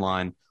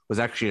timeline was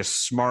actually a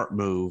smart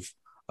move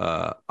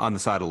on the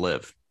side of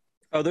Live.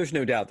 Oh, there's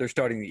no doubt they're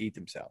starting to eat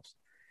themselves.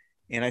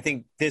 And I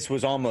think this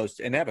was almost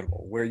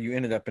inevitable, where you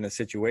ended up in a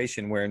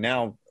situation where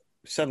now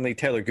suddenly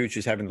Taylor Gooch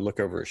is having to look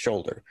over his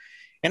shoulder.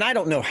 And I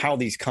don't know how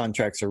these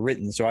contracts are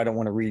written, so I don't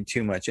want to read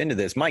too much into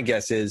this. My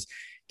guess is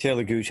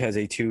Taylor Gooch has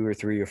a 2 or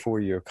 3 or 4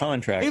 year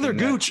contract. Taylor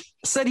Gooch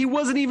said he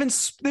wasn't even –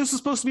 this was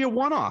supposed to be a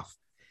one-off.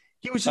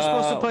 He was just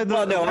supposed to play the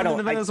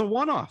event as a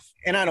one-off.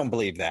 And I don't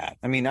believe that.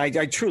 I mean,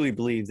 I truly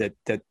believe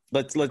that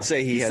let's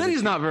say he said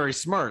he's not very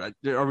smart.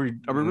 Are we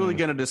really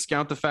going to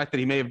discount the fact that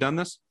he may have done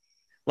this?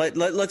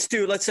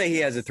 Let's say he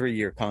has a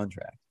 3-year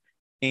contract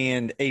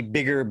and a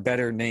bigger,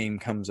 better name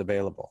comes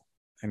available.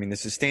 I mean,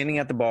 this is standing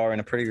at the bar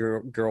and a pretty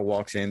girl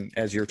walks in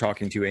as you're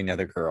talking to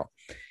another girl.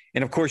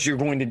 And, of course, you're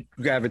going to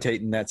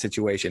gravitate in that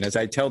situation. As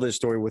I tell this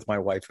story with my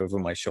wife over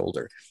my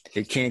shoulder,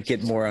 it can't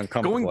get more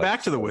uncomfortable. Going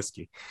back to the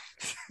whiskey.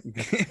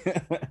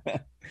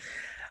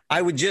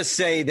 I would just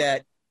say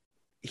that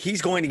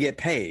he's going to get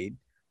paid.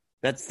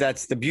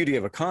 That's the beauty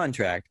of a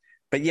contract.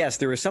 But, yes,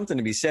 there is something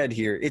to be said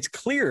here. It's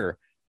clear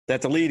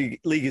that the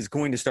league is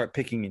going to start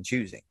picking and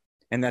choosing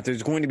and that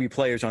there's going to be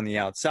players on the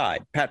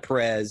outside. Pat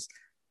Perez,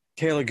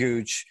 Taylor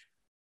Gooch,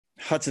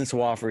 Hudson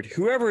Swafford,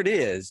 whoever it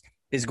is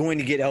going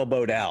to get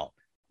elbowed out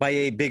by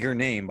a bigger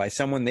name, by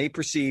someone they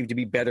perceive to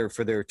be better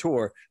for their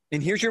tour.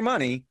 And here's your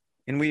money,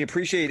 and we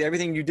appreciate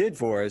everything you did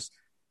for us,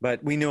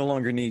 but we no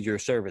longer need your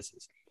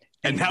services.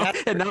 And now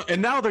they're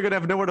going to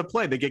have nowhere to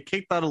play. They get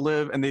kicked out of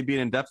Live, and they'd be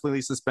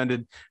indefinitely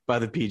suspended by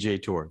the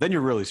PGA Tour. Then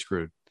you're really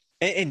screwed.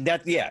 And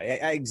that, yeah,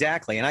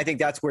 exactly. And I think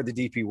that's where the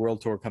DP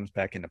World Tour comes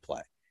back into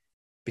play.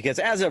 Because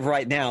as of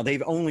right now,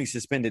 they've only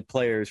suspended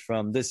players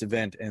from this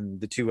event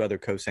and the 2 other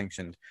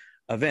co-sanctioned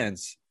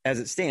events. As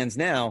it stands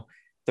now,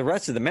 the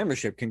rest of the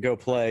membership can go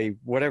play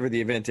whatever the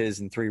event is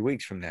in 3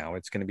 weeks from now.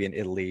 It's going to be in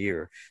Italy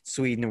or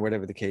Sweden or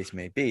whatever the case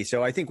may be.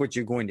 So I think what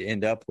you're going to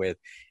end up with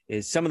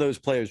is some of those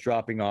players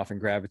dropping off and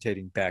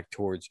gravitating back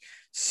towards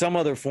some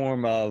other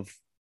form of,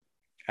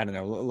 I don't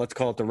know, let's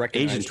call it the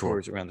recognized Asian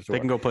tours around the tour.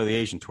 They can go play the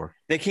Asian Tour.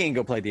 They can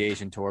go play the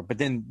Asian Tour, but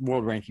then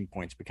world ranking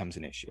points becomes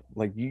an issue.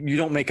 Like you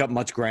don't make up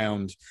much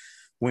ground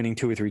winning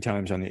 2 or 3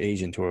 times on the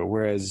Asian Tour,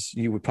 whereas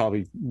you would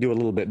probably do a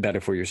little bit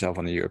better for yourself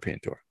on the European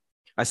Tour.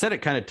 I said it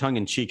kind of tongue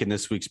in cheek in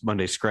this week's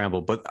Monday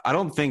Scramble, but I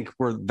don't think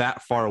we're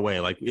that far away.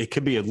 Like it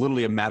could be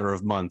literally a matter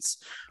of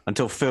months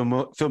until Phil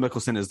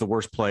Mickelson is the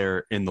worst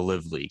player in the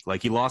Live League.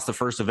 Like he lost the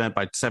first event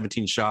by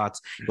 17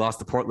 shots. He lost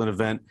the Portland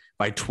event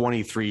by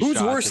 23 shots.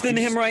 Who's worse than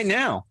him right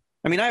now?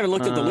 I mean, I haven't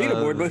looked at the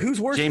leaderboard, but who's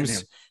worse than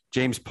him?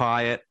 James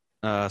Piot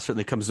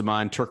certainly comes to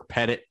mind. Turk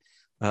Pettit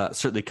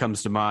certainly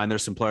comes to mind.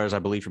 There's some players, I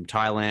believe, from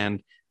Thailand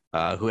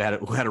who had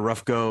a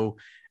rough go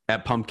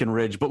at Pumpkin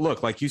Ridge. But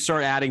look, like you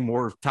start adding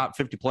more top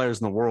 50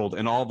 players in the world,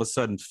 and all of a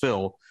sudden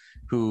Phil,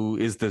 who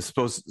is the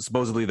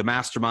supposedly the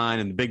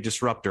mastermind and the big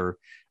disruptor,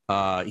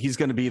 he's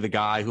going to be the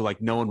guy who like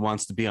no one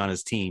wants to be on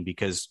his team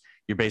because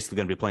you're basically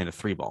going to be playing a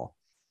 3-ball.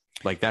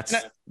 Like that's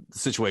the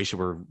situation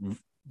we're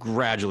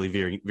gradually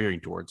veering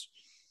towards.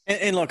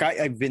 And look,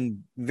 I've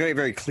been very,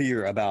 very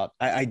clear about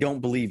I don't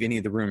believe any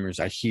of the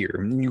rumors I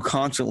hear. You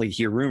constantly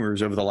hear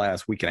rumors over the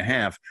last week and a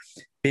half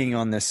being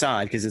on this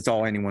side because it's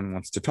all anyone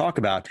wants to talk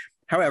about.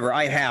 However,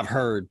 I have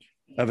heard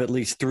of at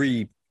least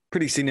 3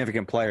 pretty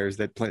significant players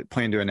that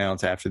plan to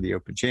announce after the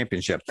Open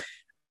Championship.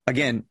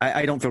 again,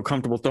 I don't feel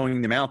comfortable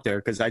throwing them out there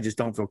because I just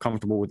don't feel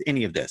comfortable with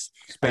any of this.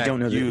 I don't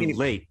know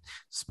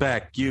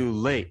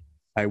Speculate.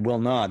 I will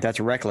not. That's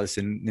reckless,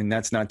 and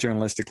that's not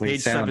journalistically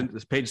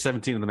sound. Page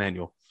 17 of the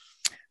manual.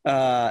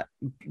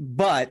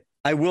 But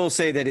I will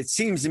say that it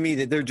seems to me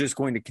that they're just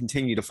going to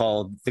continue to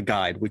follow the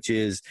guide, which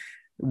is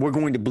we're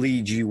going to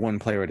bleed you one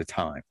player at a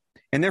time.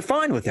 And they're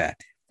fine with that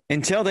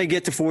until they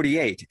get to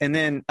 48. And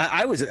then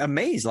I was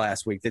amazed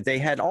last week that they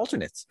had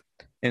alternates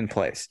in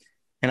place.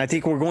 And I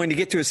think we're going to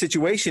get to a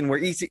situation where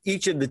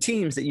each of the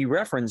teams that you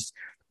referenced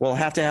will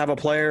have to have a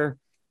player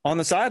on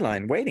the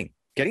sideline waiting,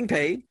 getting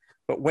paid,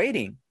 but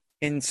waiting.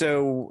 And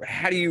so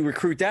how do you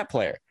recruit that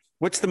player?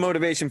 What's the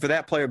motivation for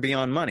that player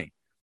beyond money?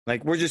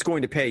 Like, we're just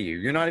going to pay you.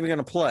 You're not even going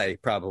to play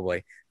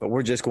probably, but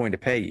we're just going to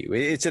pay you.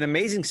 It's an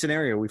amazing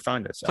scenario we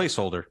find ourselves.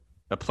 Placeholder.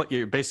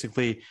 You're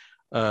basically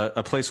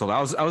a placeholder.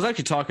 I was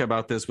actually talking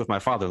about this with my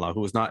father-in-law,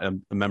 who was not a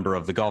member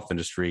of the golf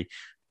industry,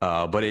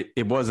 but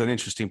it was an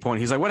interesting point.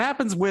 He's like, what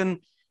happens when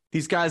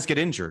these guys get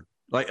injured?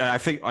 Like, I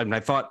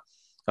thought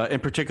in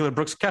particular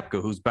Brooks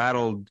Koepka, who's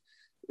battled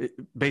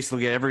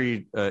basically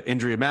every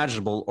injury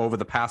imaginable over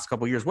the past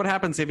couple of years. What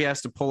happens if he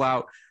has to pull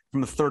out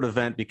from the third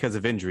event because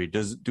of injury?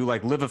 Do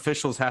like live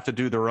officials have to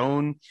do their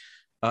own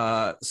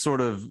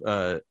sort of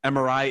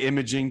MRI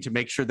imaging to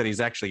make sure that he's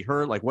actually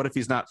hurt? Like, what if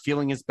he's not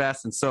feeling his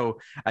best? And so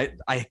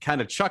I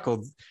kind of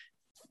chuckled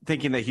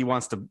thinking that he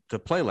wants to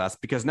play less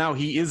because now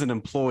he is an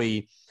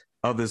employee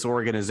of this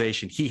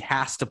organization. He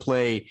has to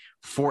play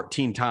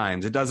 14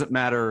 times. It doesn't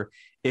matter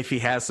if he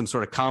has some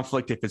sort of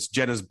conflict, if it's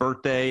Jenna's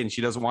birthday and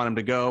she doesn't want him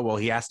to go, well,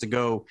 he has to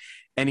go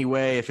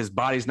anyway. If his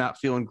body's not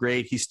feeling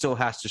great, he still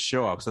has to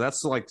show up. So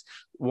that's like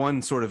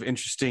one sort of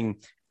interesting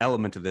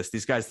element of this.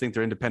 These guys think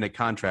they're independent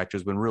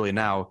contractors when really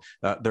now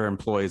they're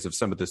employees of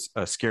some of the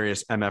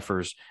scariest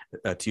MFers,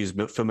 to use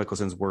Phil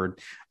Mickelson's word,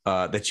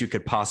 that you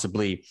could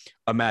possibly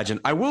imagine.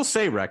 I will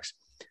say, Rex,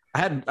 I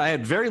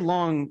had very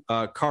long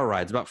car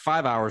rides, about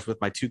 5 hours with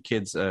my two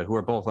kids who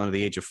are both under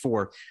the age of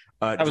 4.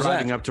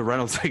 Driving up to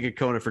Reynolds Lake and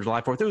Kona for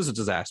July 4th, it was a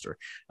disaster.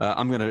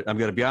 I'm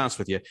gonna be honest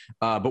with you.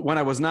 But when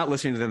I was not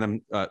listening to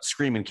them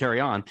scream and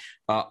carry on,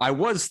 I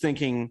was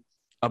thinking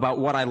about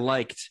what I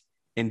liked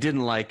and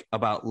didn't like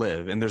about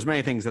Live. And there's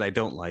many things that I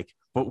don't like,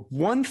 but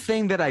one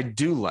thing that I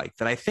do like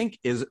that I think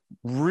is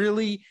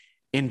really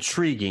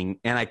intriguing,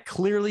 and I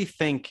clearly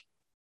think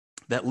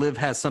that Live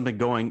has something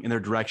going in their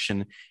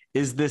direction,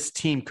 is this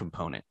team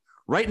component.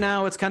 Right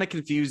now, it's kind of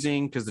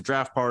confusing because the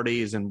draft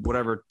parties and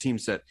whatever team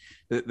set,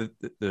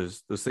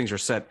 those things are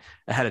set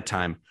ahead of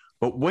time.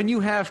 But when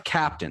you have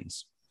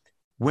captains,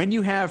 when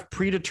you have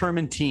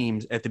predetermined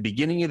teams at the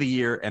beginning of the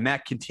year, and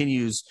that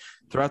continues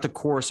throughout the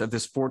course of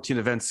this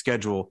 14-event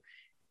schedule,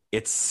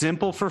 it's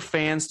simple for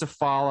fans to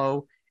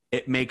follow.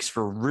 It makes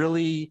for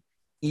really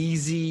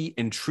easy,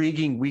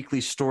 intriguing weekly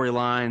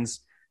storylines.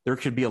 There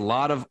could be a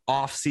lot of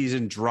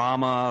off-season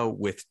drama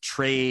with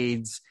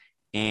trades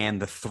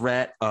and the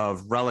threat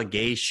of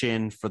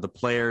relegation for the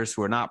players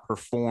who are not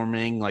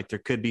performing. Like, there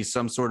could be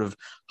some sort of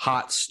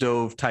hot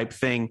stove type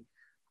thing.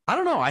 I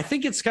don't know. I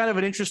think it's kind of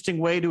an interesting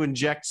way to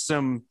inject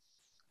some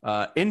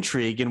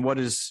intrigue in what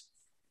is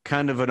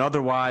kind of an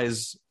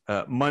otherwise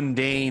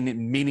mundane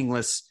and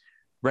meaningless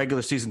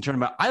regular season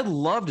tournament. I'd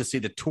love to see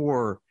the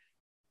tour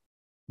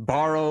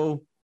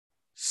borrow,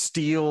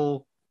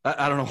 steal.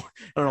 I don't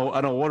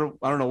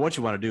know what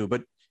you want to do,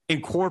 but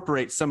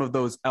incorporate some of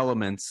those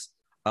elements.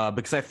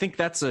 Because I think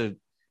that's a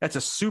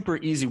super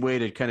easy way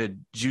to kind of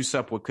juice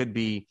up what could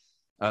be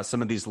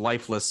some of these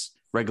lifeless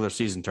regular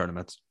season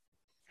tournaments.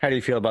 How do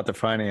you feel about the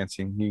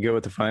financing? You go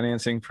with the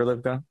financing for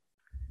Live Golf?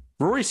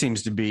 Rory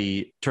seems to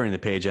be turning the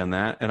page on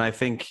that, and I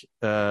think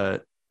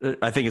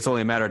it's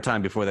only a matter of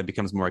time before that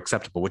becomes more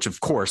acceptable, which of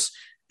course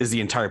is the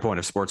entire point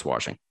of sports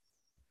washing.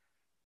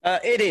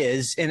 It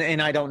is,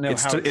 and I don't know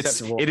how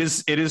acceptable. It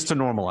is to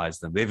normalize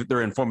them.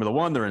 They're in Formula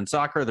One, they're in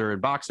soccer, they're in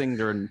boxing,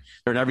 they're in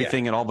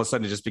everything, and all of a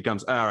sudden it just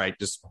becomes all right.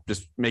 Just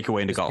make your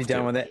way into golf. Be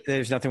done with it.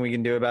 There's nothing we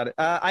can do about it.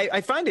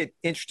 I find it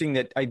interesting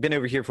that I've been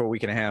over here for a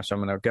week and a half, so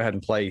I'm going to go ahead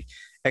and play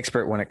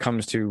expert when it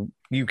comes to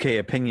UK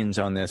opinions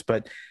on this.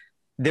 But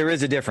there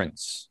is a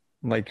difference.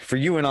 Like, for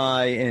you and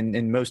I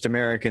and most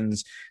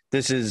Americans,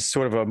 this is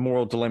sort of a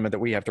moral dilemma that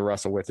we have to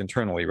wrestle with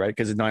internally, right?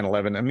 Because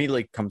 9/11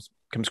 immediately comes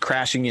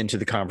crashing into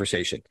the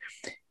conversation.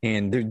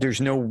 And there's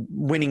no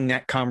winning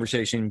that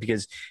conversation,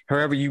 because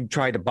however you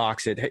try to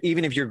box it,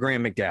 even if you're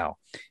Graham McDowell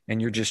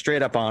and you're just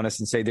straight up honest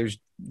and say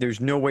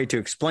there's no way to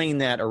explain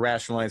that or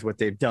rationalize what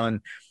they've done,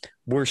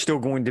 we're still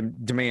going to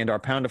demand our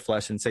pound of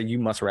flesh and say, you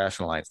must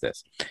rationalize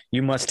this.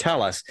 You must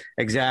tell us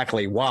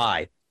exactly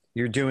why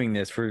you're doing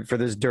this for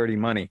this dirty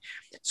money.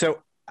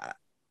 So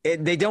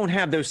they don't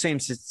have those same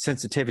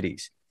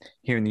sensitivities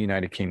here in the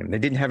United Kingdom. They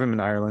didn't have them in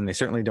Ireland. They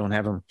certainly don't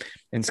have them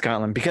in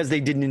Scotland, because they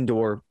didn't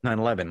endure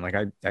 9/11. Like,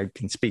 I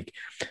can speak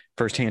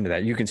firsthand to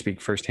that. You can speak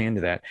firsthand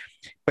to that.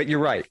 But you're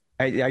right.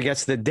 I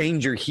guess the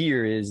danger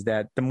here is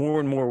that the more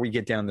and more we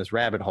get down this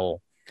rabbit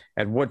hole,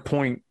 at what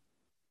point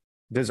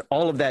does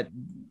all of that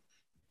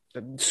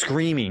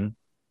screaming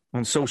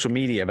on social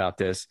media about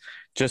this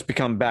just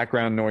become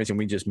background noise and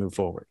we just move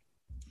forward?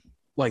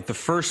 like the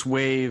first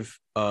wave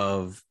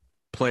of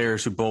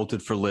players who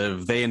bolted for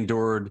Liv, they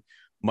endured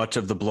much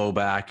of the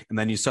blowback. And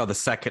then you saw the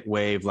second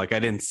wave. Like I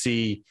didn't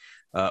see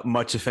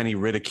much, if any,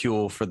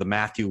 ridicule for the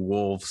Matthew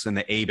Wolves and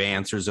the Abe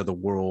Answers of the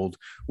world.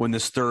 When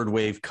this third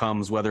wave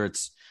comes, whether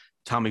it's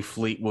Tommy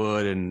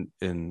Fleetwood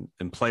and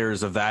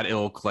players of that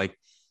ilk, like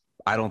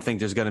I don't think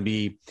there's going to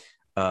be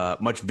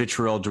much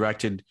vitriol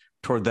directed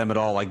toward them at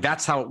all. Like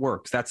that's how it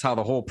works. That's how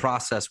the whole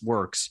process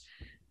works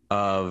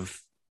of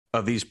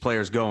these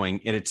players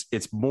going. And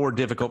it's more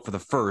difficult for the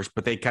first,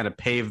 but they kind of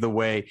pave the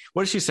way.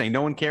 What is she saying?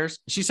 No one cares?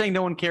 Is she saying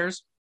no one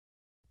cares?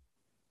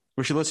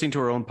 Or is she listening to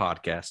her own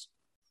podcast?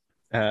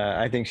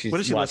 I think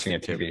she's watching a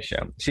TV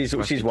show.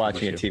 She's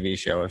watching a TV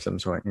show of some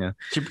sort. Yeah.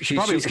 She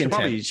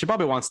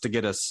probably wants to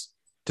get us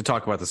to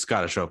talk about the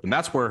Scottish Open.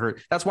 That's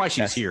why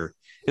she's here.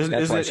 Isn't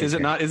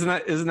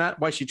that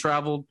why she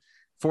traveled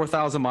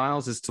 4,000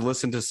 miles, is to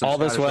listen to some all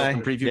this way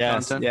Open preview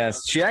content?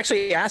 Yes. She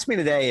actually asked me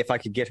today if I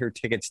could get her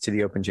tickets to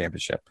the Open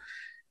Championship,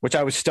 which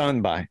I was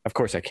stunned by. Of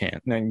course I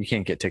can't. No, you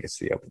can't get tickets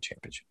to the Open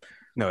Championship.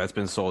 No, it's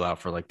been sold out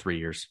for like 3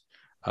 years.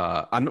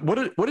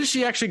 What is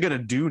she actually going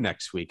to do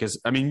next week? Because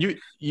I mean,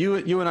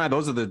 you and I,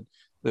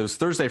 those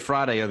Thursday,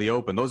 Friday of the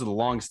Open. Those are the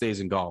long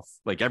stays in golf.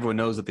 Like everyone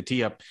knows that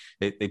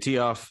they tee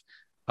off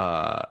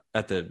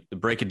at the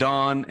break of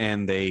dawn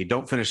and they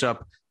don't finish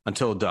up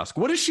until dusk.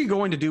 What is she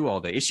going to do all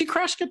day? Is she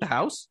crashing at the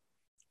house?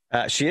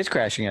 She is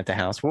crashing at the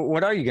house.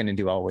 What are you going to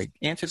do all week?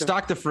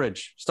 Stock the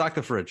fridge.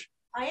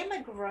 I am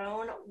a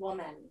grown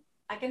woman.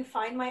 I can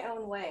find my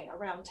own way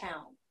around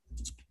town.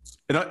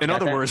 In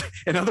other words,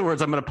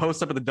 I'm going to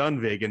post up at the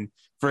Dunvegan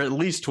for at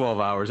least 12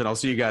 hours, and I'll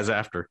see you guys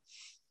after.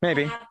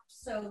 Maybe.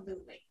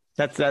 Absolutely.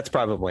 That's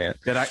probably it.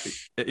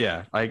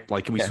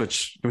 Can we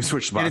switch? Can we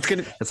switch spots?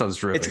 That sounds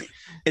terrific.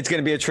 It's going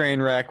to be a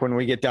train wreck when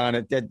we get done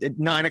at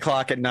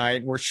 9:00 at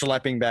night. We're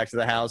schlepping back to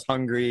the house,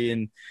 hungry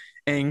and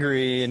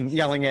angry, and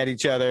yelling at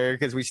each other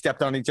because we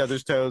stepped on each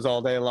other's toes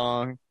all day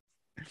long.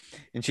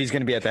 And she's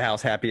going to be at the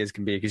house happy as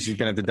can be because she's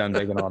been at the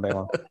Dunvegan all day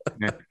long.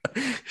 Yeah.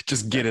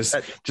 Just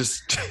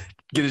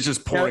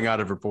pouring out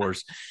of her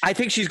pores. I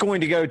think she's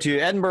going to go to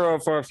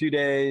Edinburgh for a few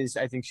days.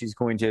 I think she's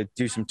going to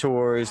do some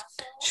tours.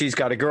 She's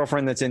got a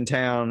girlfriend that's in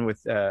town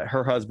with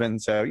her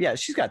husband. So yeah,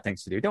 she's got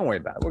things to do. Don't worry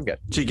about it. We're good.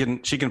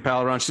 She can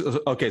pal around.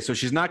 Okay, so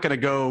she's not going to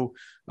go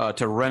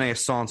to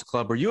Renaissance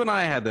Club, where you and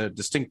I had the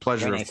distinct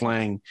pleasure of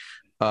playing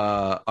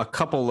a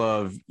couple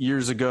of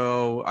years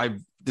ago. I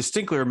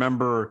distinctly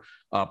remember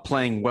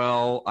playing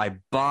well. I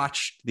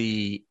botched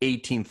the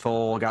 18th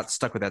hole, got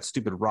stuck with that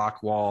stupid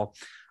rock wall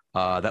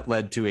that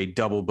led to a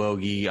double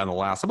bogey on the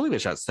last. I believe I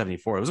shot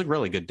 74. It was a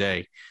really good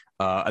day.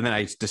 And then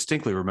I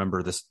distinctly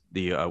remember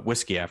the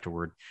whiskey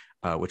afterward,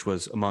 which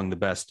was among the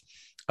best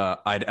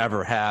I'd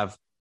ever have.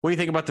 What do you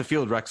think about the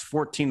field, Rex?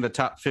 14 of the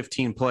top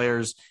 15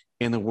 players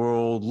in the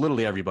world,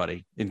 literally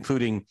everybody,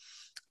 including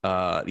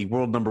the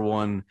world number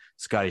one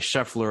Scotty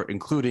Scheffler,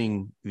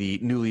 including the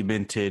newly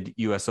minted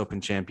U.S.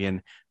 Open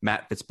champion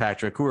Matt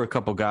Fitzpatrick. What are a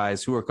couple of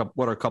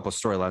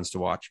storylines to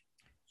watch?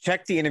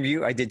 Check the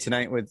interview I did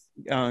tonight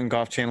on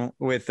Golf Channel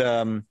with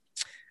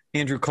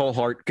Andrew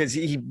Colhart, because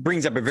he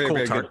brings up a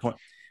very good point.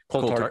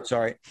 Colhart,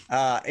 sorry.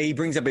 He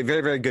brings up a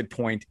very, very good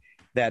point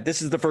that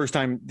this is the first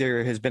time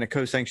there has been a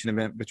co-sanctioned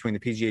event between the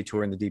PGA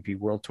Tour and the DP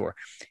World Tour.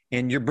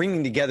 And you're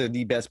bringing together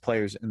the best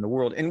players in the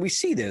world. And we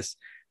see this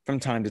from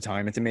time to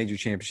time at the major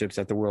championships,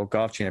 at the World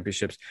Golf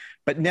Championships,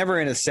 but never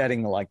in a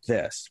setting like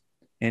this.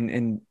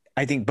 And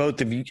I think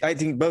both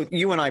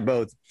you and I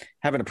both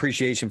have an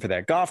appreciation for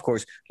that golf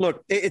course.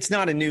 Look, it's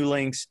not a new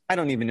links. I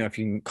don't even know if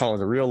you can call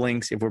it a real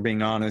links, if we're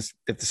being honest.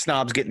 If the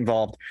snobs get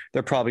involved,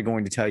 they're probably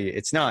going to tell you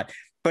it's not.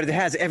 But it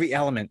has every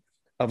element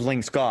of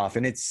links golf.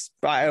 And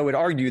I would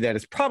argue that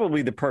it's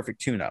probably the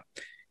perfect tune-up,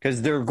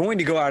 because they're going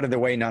to go out of their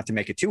way not to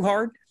make it too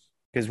hard.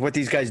 Because what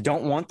these guys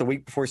don't want the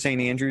week before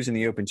St. Andrews in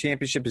the Open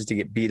Championship is to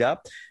get beat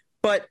up.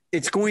 But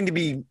it's going to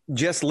be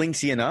just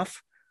linksy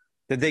enough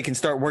that they can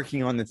start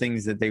working on the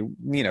things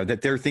that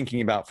they're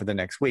thinking about for the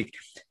next week.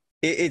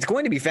 It's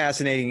going to be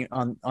fascinating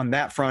on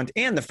that front,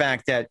 and the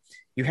fact that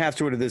you have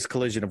sort of this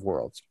collision of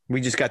worlds.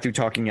 We just got through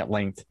talking at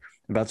length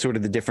about sort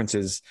of the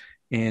differences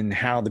in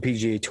how the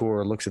PGA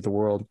Tour looks at the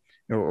world,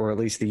 or at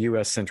least the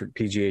U.S.-centric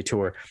PGA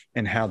Tour,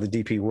 and how the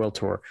DP World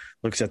Tour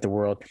looks at the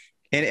world.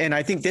 And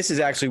I think this is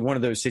actually one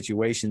of those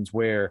situations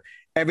where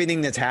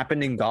everything that's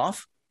happened in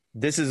golf,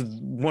 this is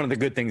one of the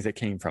good things that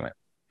came from it.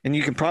 And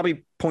you can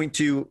probably point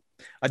to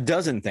a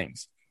dozen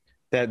things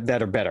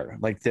that are better.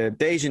 Like the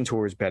Asian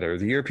Tour is better.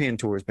 The European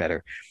Tour is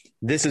better.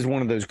 This is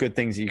one of those good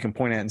things that you can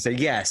point at and say,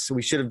 yes,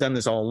 we should have done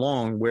this all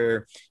along,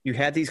 where you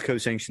had these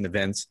co-sanctioned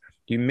events.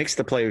 You mix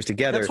the players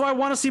together. That's why I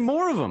want to see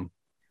more of them.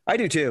 I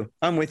do too.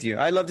 I'm with you.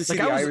 I love to see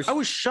the Irish. I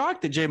was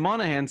shocked that Jay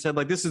Monahan said,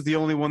 like, this is the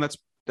only one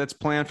that's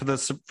planned for the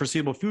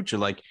foreseeable future.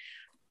 Like,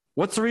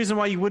 what's the reason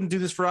why you wouldn't do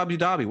this for Abu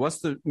Dhabi? What's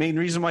the main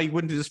reason why you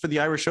wouldn't do this for the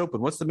Irish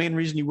Open? What's the main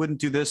reason you wouldn't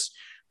do this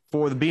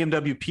for the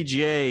BMW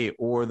PGA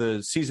or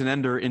the season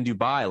ender in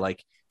Dubai?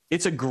 Like,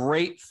 it's a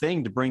great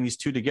thing to bring these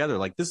two together.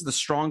 Like, this is the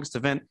strongest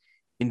event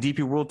in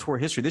DP World Tour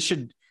history. This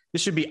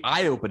should be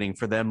eye-opening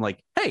for them.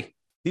 Like, hey,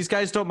 these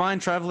guys don't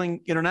mind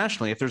traveling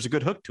internationally if there's a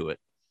good hook to it.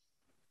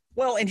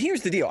 Well, and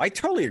here's the deal. I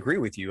totally agree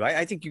with you.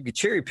 I think you could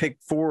cherry pick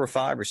 4 or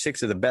 5 or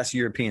 6 of the best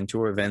European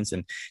Tour events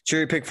and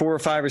cherry pick 4 or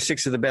 5 or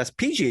 6 of the best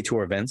PGA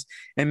Tour events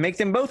and make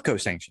them both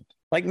co-sanctioned.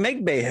 Like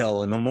make Bay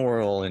Hill and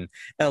Memorial and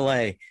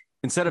LA.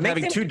 Instead of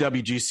having 2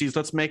 WGCs,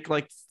 let's make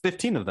like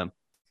 15 of them.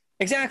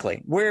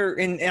 Exactly.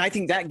 And I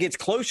think that gets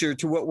closer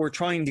to what we're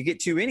trying to get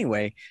to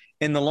anyway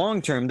in the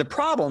long term. The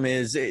problem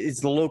is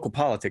the local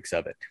politics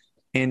of it.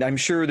 And I'm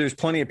sure there's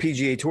plenty of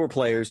PGA Tour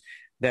players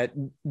that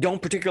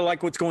don't particularly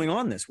like what's going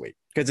on this week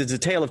because it's a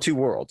tale of two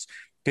worlds.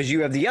 Because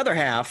you have the other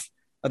half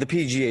of the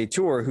PGA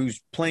Tour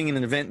who's playing in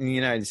an event in the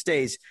United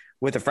States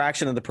with a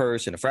fraction of the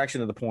purse and a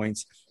fraction of the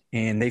points,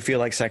 and they feel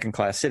like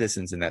second-class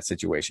citizens in that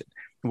situation.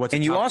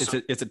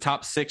 It's a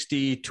top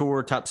 60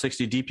 tour, top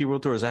 60 DP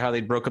World Tour. Is that how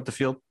they broke up the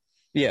field?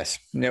 Yes.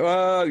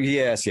 No.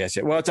 Yes.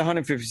 Well, it's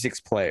 156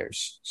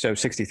 players, so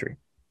 63.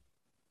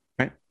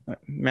 Right?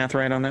 Math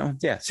right on that one?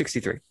 Yeah,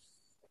 63.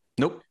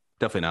 Nope,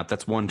 definitely not.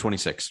 That's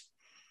 126.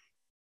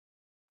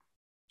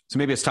 So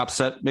maybe it's top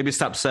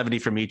 70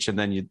 from each, and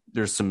then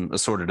there's some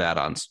assorted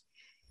add-ons.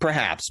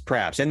 Perhaps,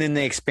 and then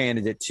they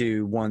expanded it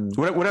to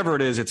whatever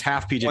it is. It's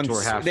half PGA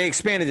Tour, half. They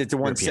expanded it to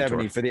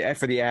 170 for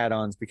the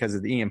add-ons because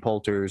of the Ian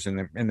Poulters and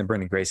the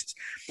Brendan Graces.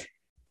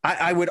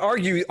 I would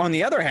argue on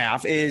the other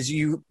half is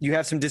you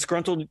have some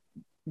disgruntled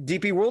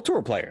DP World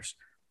Tour players.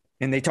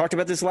 And they talked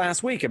about this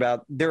last week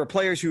about there are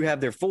players who have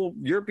their full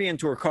European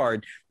Tour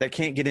card that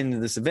can't get into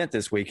this event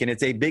this week. And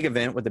it's a big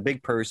event with a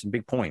big purse and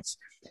big points.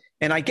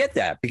 And I get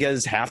that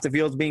because half the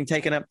field is being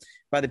taken up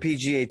by the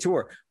PGA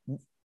Tour.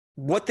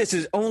 What this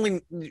is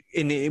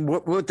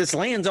what this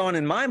lands on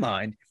in my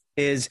mind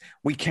is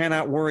we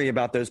cannot worry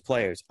about those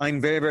players.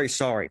 I'm very, very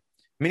sorry.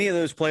 Many of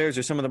those players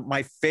are some of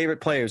my favorite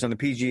players on the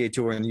PGA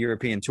Tour and the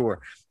European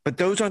Tour, but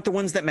those aren't the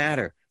ones that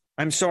matter.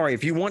 I'm sorry.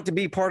 If you want to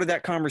be part of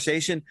that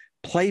conversation,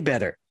 play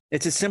better.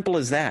 It's as simple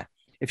as that.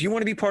 If you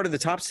want to be part of the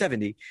top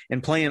 70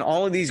 and play in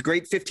all of these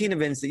great 15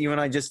 events that you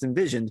and I just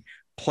envisioned,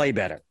 play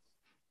better.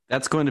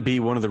 That's going to be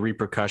one of the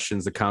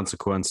repercussions, the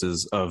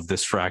consequences of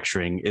this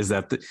fracturing is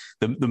that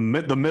the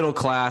middle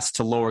class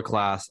to lower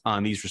class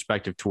on these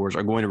respective tours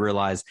are going to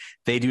realize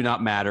they do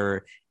not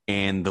matter.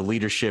 And the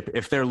leadership,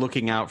 if they're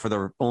looking out for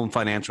their own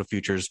financial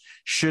futures,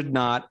 should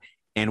not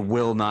and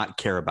will not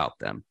care about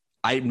them.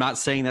 I'm not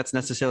saying that's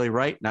necessarily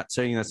right, not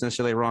saying that's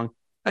necessarily wrong.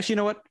 Actually, you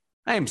know what?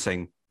 I am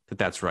saying that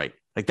that's right.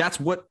 Like that's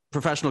what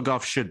professional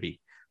golf should be.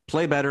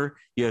 Play better.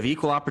 You have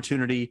equal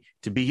opportunity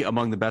to be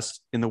among the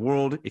best in the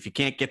world. If you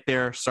can't get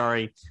there,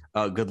 sorry.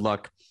 Good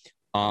luck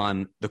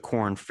on the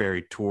Korn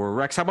Ferry Tour.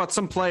 Rex, how about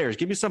some players?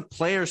 Give me some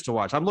players to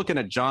watch. I'm looking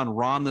at Jon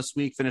Rahm this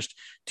week, finished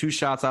 2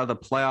 shots out of the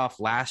playoff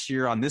last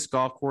year on this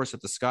golf course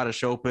at the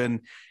Scottish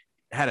Open.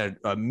 Had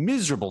a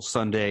miserable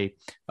Sunday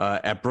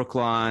at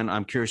Brookline.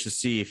 I'm curious to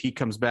see if he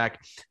comes back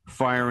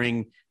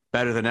firing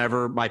better than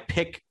ever. My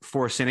pick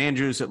for St.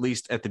 Andrews, at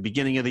least at the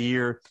beginning of the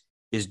year,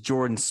 is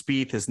Jordan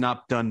Spieth. Has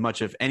not done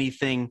much of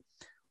anything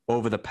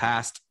over the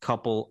past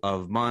couple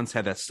of months.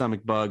 Had that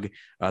stomach bug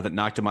that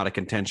knocked him out of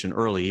contention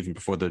early, even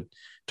before the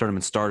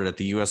tournament started at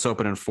the U.S.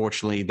 Open,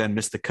 unfortunately. Then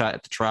missed the cut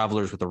at the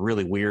Travelers with a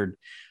really weird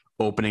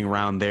opening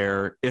round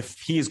there. If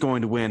he is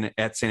going to win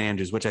at St.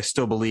 Andrews, which I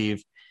still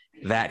believe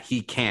that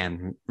he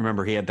can.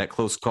 Remember, he had that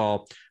close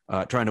call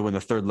trying to win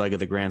the third leg of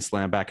the Grand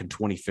Slam back in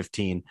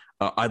 2015.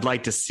 I'd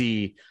like to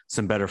see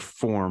some better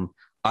form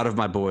out of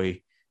my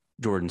boy,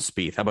 Jordan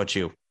Spieth. How about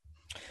you?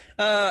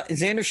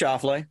 Xander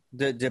Schauffele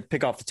to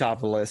pick off the top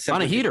of the list.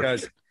 On a heater.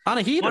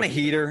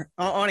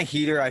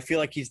 I feel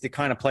like he's the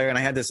kind of player, and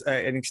I had this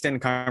an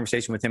extended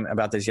conversation with him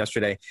about this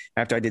yesterday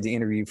after I did the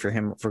interview for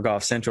him for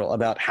Golf Central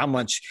about how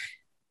much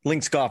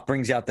links golf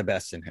brings out the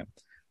best in him,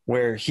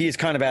 where he is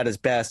kind of at his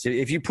best.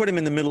 If you put him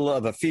in the middle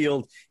of a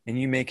field and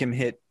you make him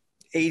hit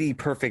 80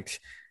 perfect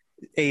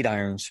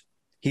 8-irons,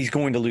 he's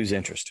going to lose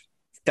interest.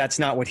 That's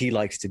not what he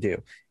likes to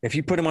do. If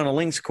you put him on a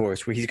links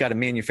course where he's got to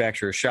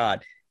manufacture a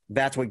shot,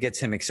 that's what gets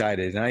him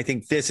excited. And I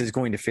think this is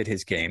going to fit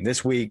his game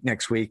this week,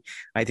 next week.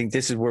 I think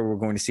this is where we're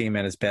going to see him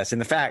at his best.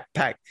 And the fact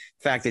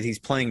that he's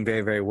playing very,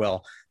 very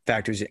well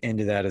factors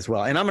into that as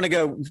well. And I'm going to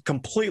go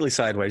completely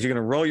sideways. You're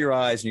going to roll your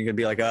eyes and you're going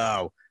to be like,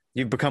 oh,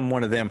 you've become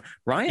one of them.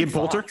 Ryan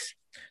Fox.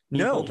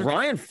 No,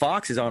 Ryan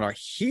Fox is on a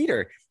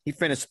heater. He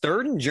finished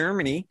third in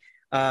Germany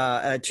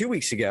 2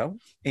 weeks ago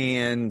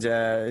and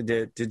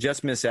to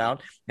just miss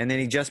out. And then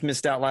he just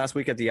missed out last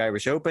week at the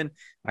Irish Open.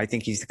 I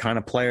think he's the kind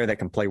of player that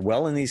can play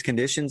well in these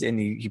conditions, and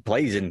he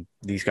plays in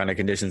these kind of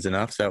conditions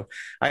enough. So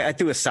I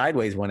threw a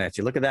sideways one at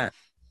you. Look at that.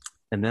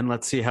 And then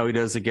let's see how he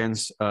does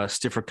against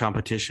stiffer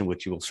competition,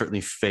 which you will certainly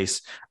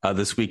face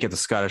this week at the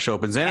Scottish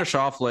Open. Xander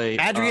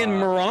Schauffele. Adrian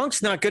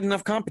Meronk's not good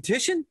enough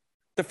competition.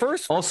 The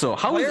first. Also,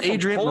 how is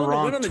Adrian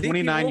Meronk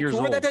 29 years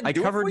old? I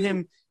covered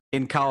him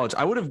in college.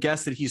 I would have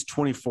guessed that he's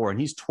 24, and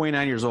he's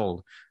 29 years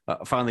old.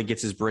 Finally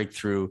gets his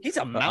breakthrough. He's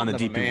a mountain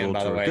of a man,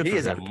 by the way. He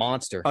is a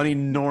monster. An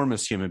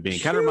enormous human being.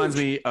 Kind of reminds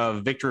me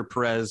of Victor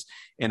Perez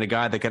and a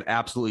guy that could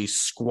absolutely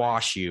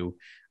squash you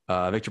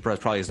Victor Perez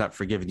probably has not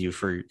forgiven you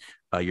for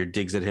your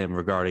digs at him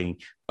regarding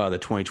the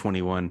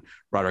 2021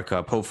 Ryder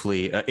Cup.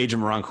 Hopefully,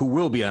 Adrian Meronk, who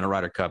will be on a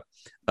Ryder Cup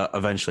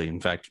eventually. In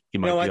fact, he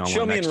might be on show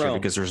one me next in year Rome.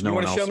 because there's no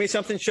one else. Show me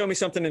something. Show me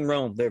something in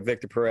Rome, there,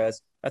 Victor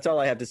Perez. That's all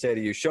I have to say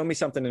to you. Show me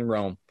something in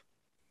Rome.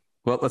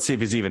 Well, let's see if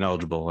he's even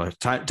eligible.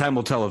 Time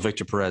will tell if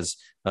Victor Perez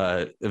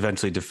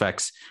eventually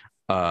defects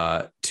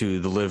to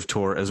the Live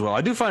Tour as well.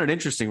 I do find it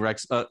interesting,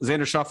 Rex.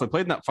 Xander Schauffele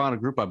played in that final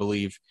group, I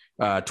believe,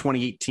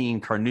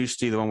 2018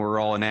 Carnoustie, the one where we're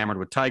all enamored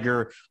with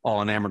Tiger,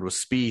 all enamored with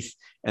Spieth,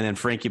 and then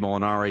Frankie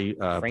Molinari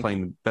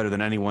playing better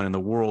than anyone in the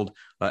world,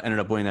 ended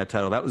up winning that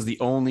title. That was the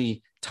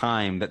only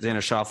time that Xander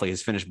Schauffele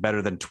has finished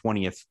better than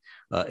 20th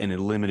in a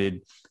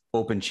limited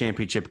Open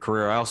Championship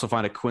career. I also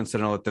find it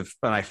coincidental that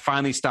when I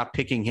finally stopped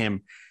picking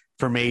him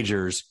for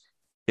majors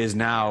is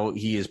now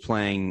he is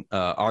playing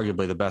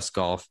arguably the best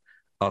golf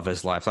of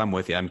his life. So I'm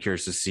with you. I'm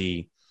curious to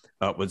see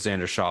what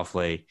Xander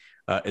Schauffele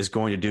is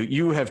going to do.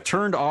 You have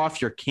turned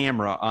off your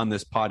camera on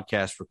this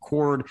podcast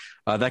record.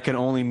 That can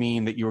only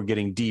mean that you are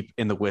getting deep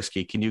in the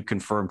whiskey. Can you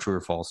confirm true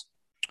or false?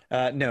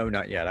 No,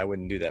 not yet. I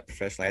wouldn't do that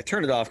professionally. I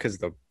turned it off because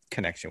the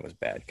connection was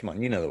bad. Come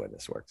on, you know the way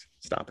this works.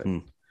 Stop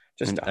it.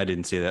 Just stop. I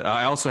didn't see that.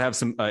 I also have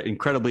some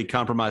incredibly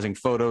compromising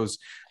photos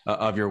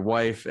of your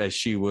wife as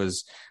she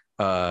was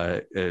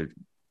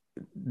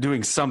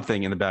doing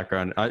something in the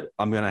background.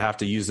 I'm going to have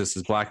to use this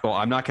as blackball.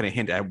 I'm not going to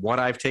hint at what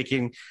I've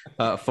taken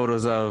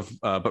photos of,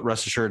 but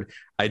rest assured,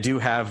 I do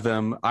have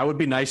them. I would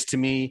be nice to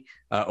me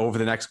over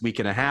the next week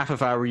and a half.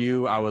 If I were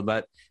you, I would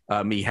let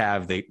me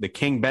have the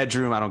king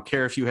bedroom. I don't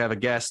care if you have a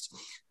guest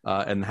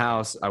in the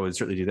house. I would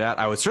certainly do that.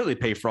 I would certainly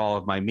pay for all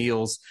of my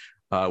meals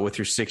with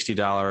your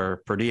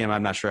 $60 per diem.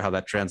 I'm not sure how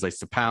that translates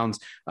to pounds,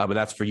 but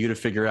that's for you to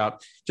figure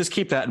out. Just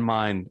keep that in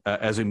mind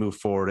as we move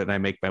forward and I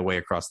make my way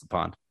across the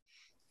pond.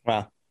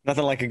 Wow.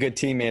 Nothing like a good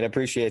teammate. I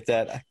appreciate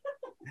that.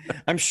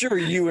 I'm sure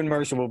you and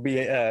Mercer will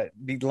be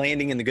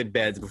landing in the good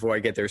beds before I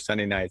get there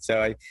Sunday night.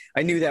 So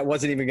I knew that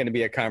wasn't even going to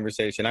be a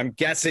conversation. I'm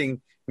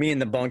guessing me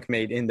and the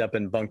bunkmate end up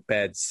in bunk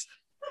beds.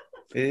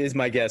 It is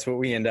my guess what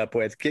we end up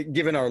with,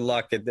 given our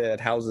luck at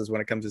houses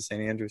when it comes to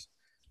St. Andrews.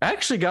 I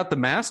actually got the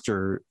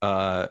master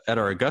at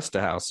our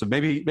Augusta house, so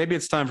maybe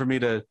it's time for me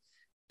to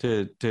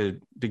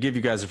give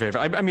you guys a favor.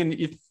 I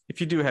mean, if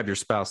you do have your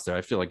spouse there,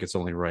 I feel like it's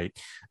only right.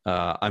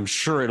 I'm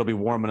sure it'll be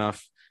warm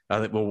enough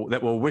that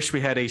we'll wish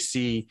we had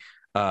AC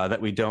that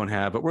we don't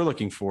have, but we're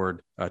looking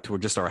forward to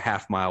just our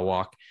half-mile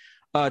walk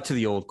to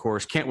the old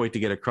course. Can't wait to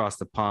get across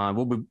the pond.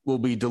 We'll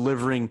be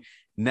delivering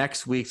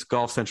next week's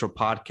Golf Central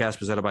podcast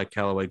presented by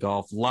Callaway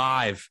Golf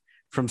live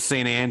from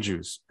St.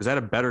 Andrews. Is that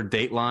a better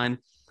dateline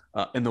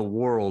in the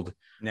world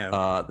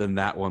than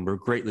that one? We're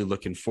greatly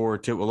looking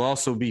forward to it. We'll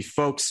also be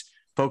folks,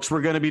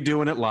 we're going to be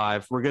doing it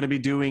live. We're going to be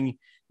doing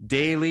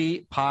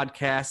daily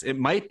podcasts. It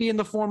might be in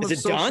the form of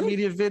social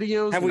media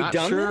videos. Have we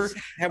done this?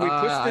 Have we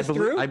pushed this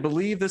through? I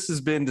believe this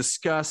has been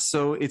discussed.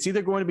 So it's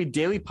either going to be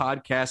daily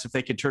podcasts if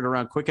they can turn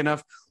around quick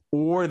enough,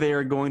 or they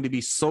are going to be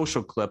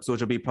social clips, which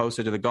will be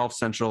posted to the Golf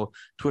Central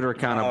Twitter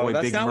account.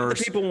 That's Big not Merce. What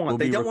the people want.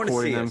 They don't want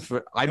to see us.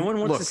 No one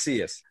wants to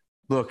see us.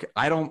 Look,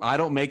 I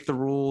don't make the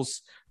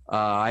rules.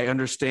 I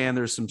understand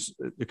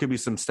there could be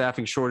some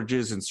staffing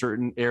shortages in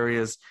certain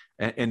areas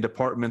and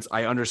departments.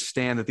 I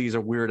understand that these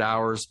are weird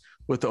hours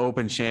with the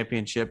Open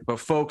Championship, but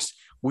folks,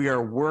 we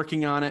are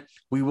working on it.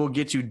 We will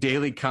get you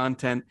daily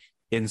content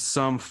in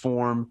some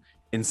form,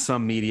 in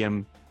some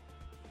medium.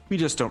 We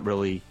just don't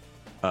really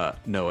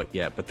know it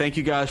yet. But thank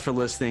you guys for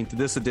listening to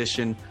this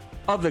edition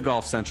of the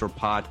Golf Central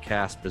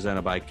podcast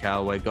presented by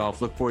Callaway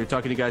Golf. Look forward to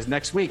talking to you guys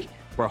next week,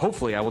 where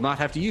hopefully I will not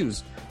have to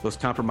use those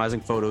compromising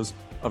photos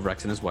of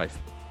Rex and his wife.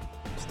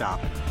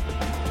 Stop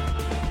it.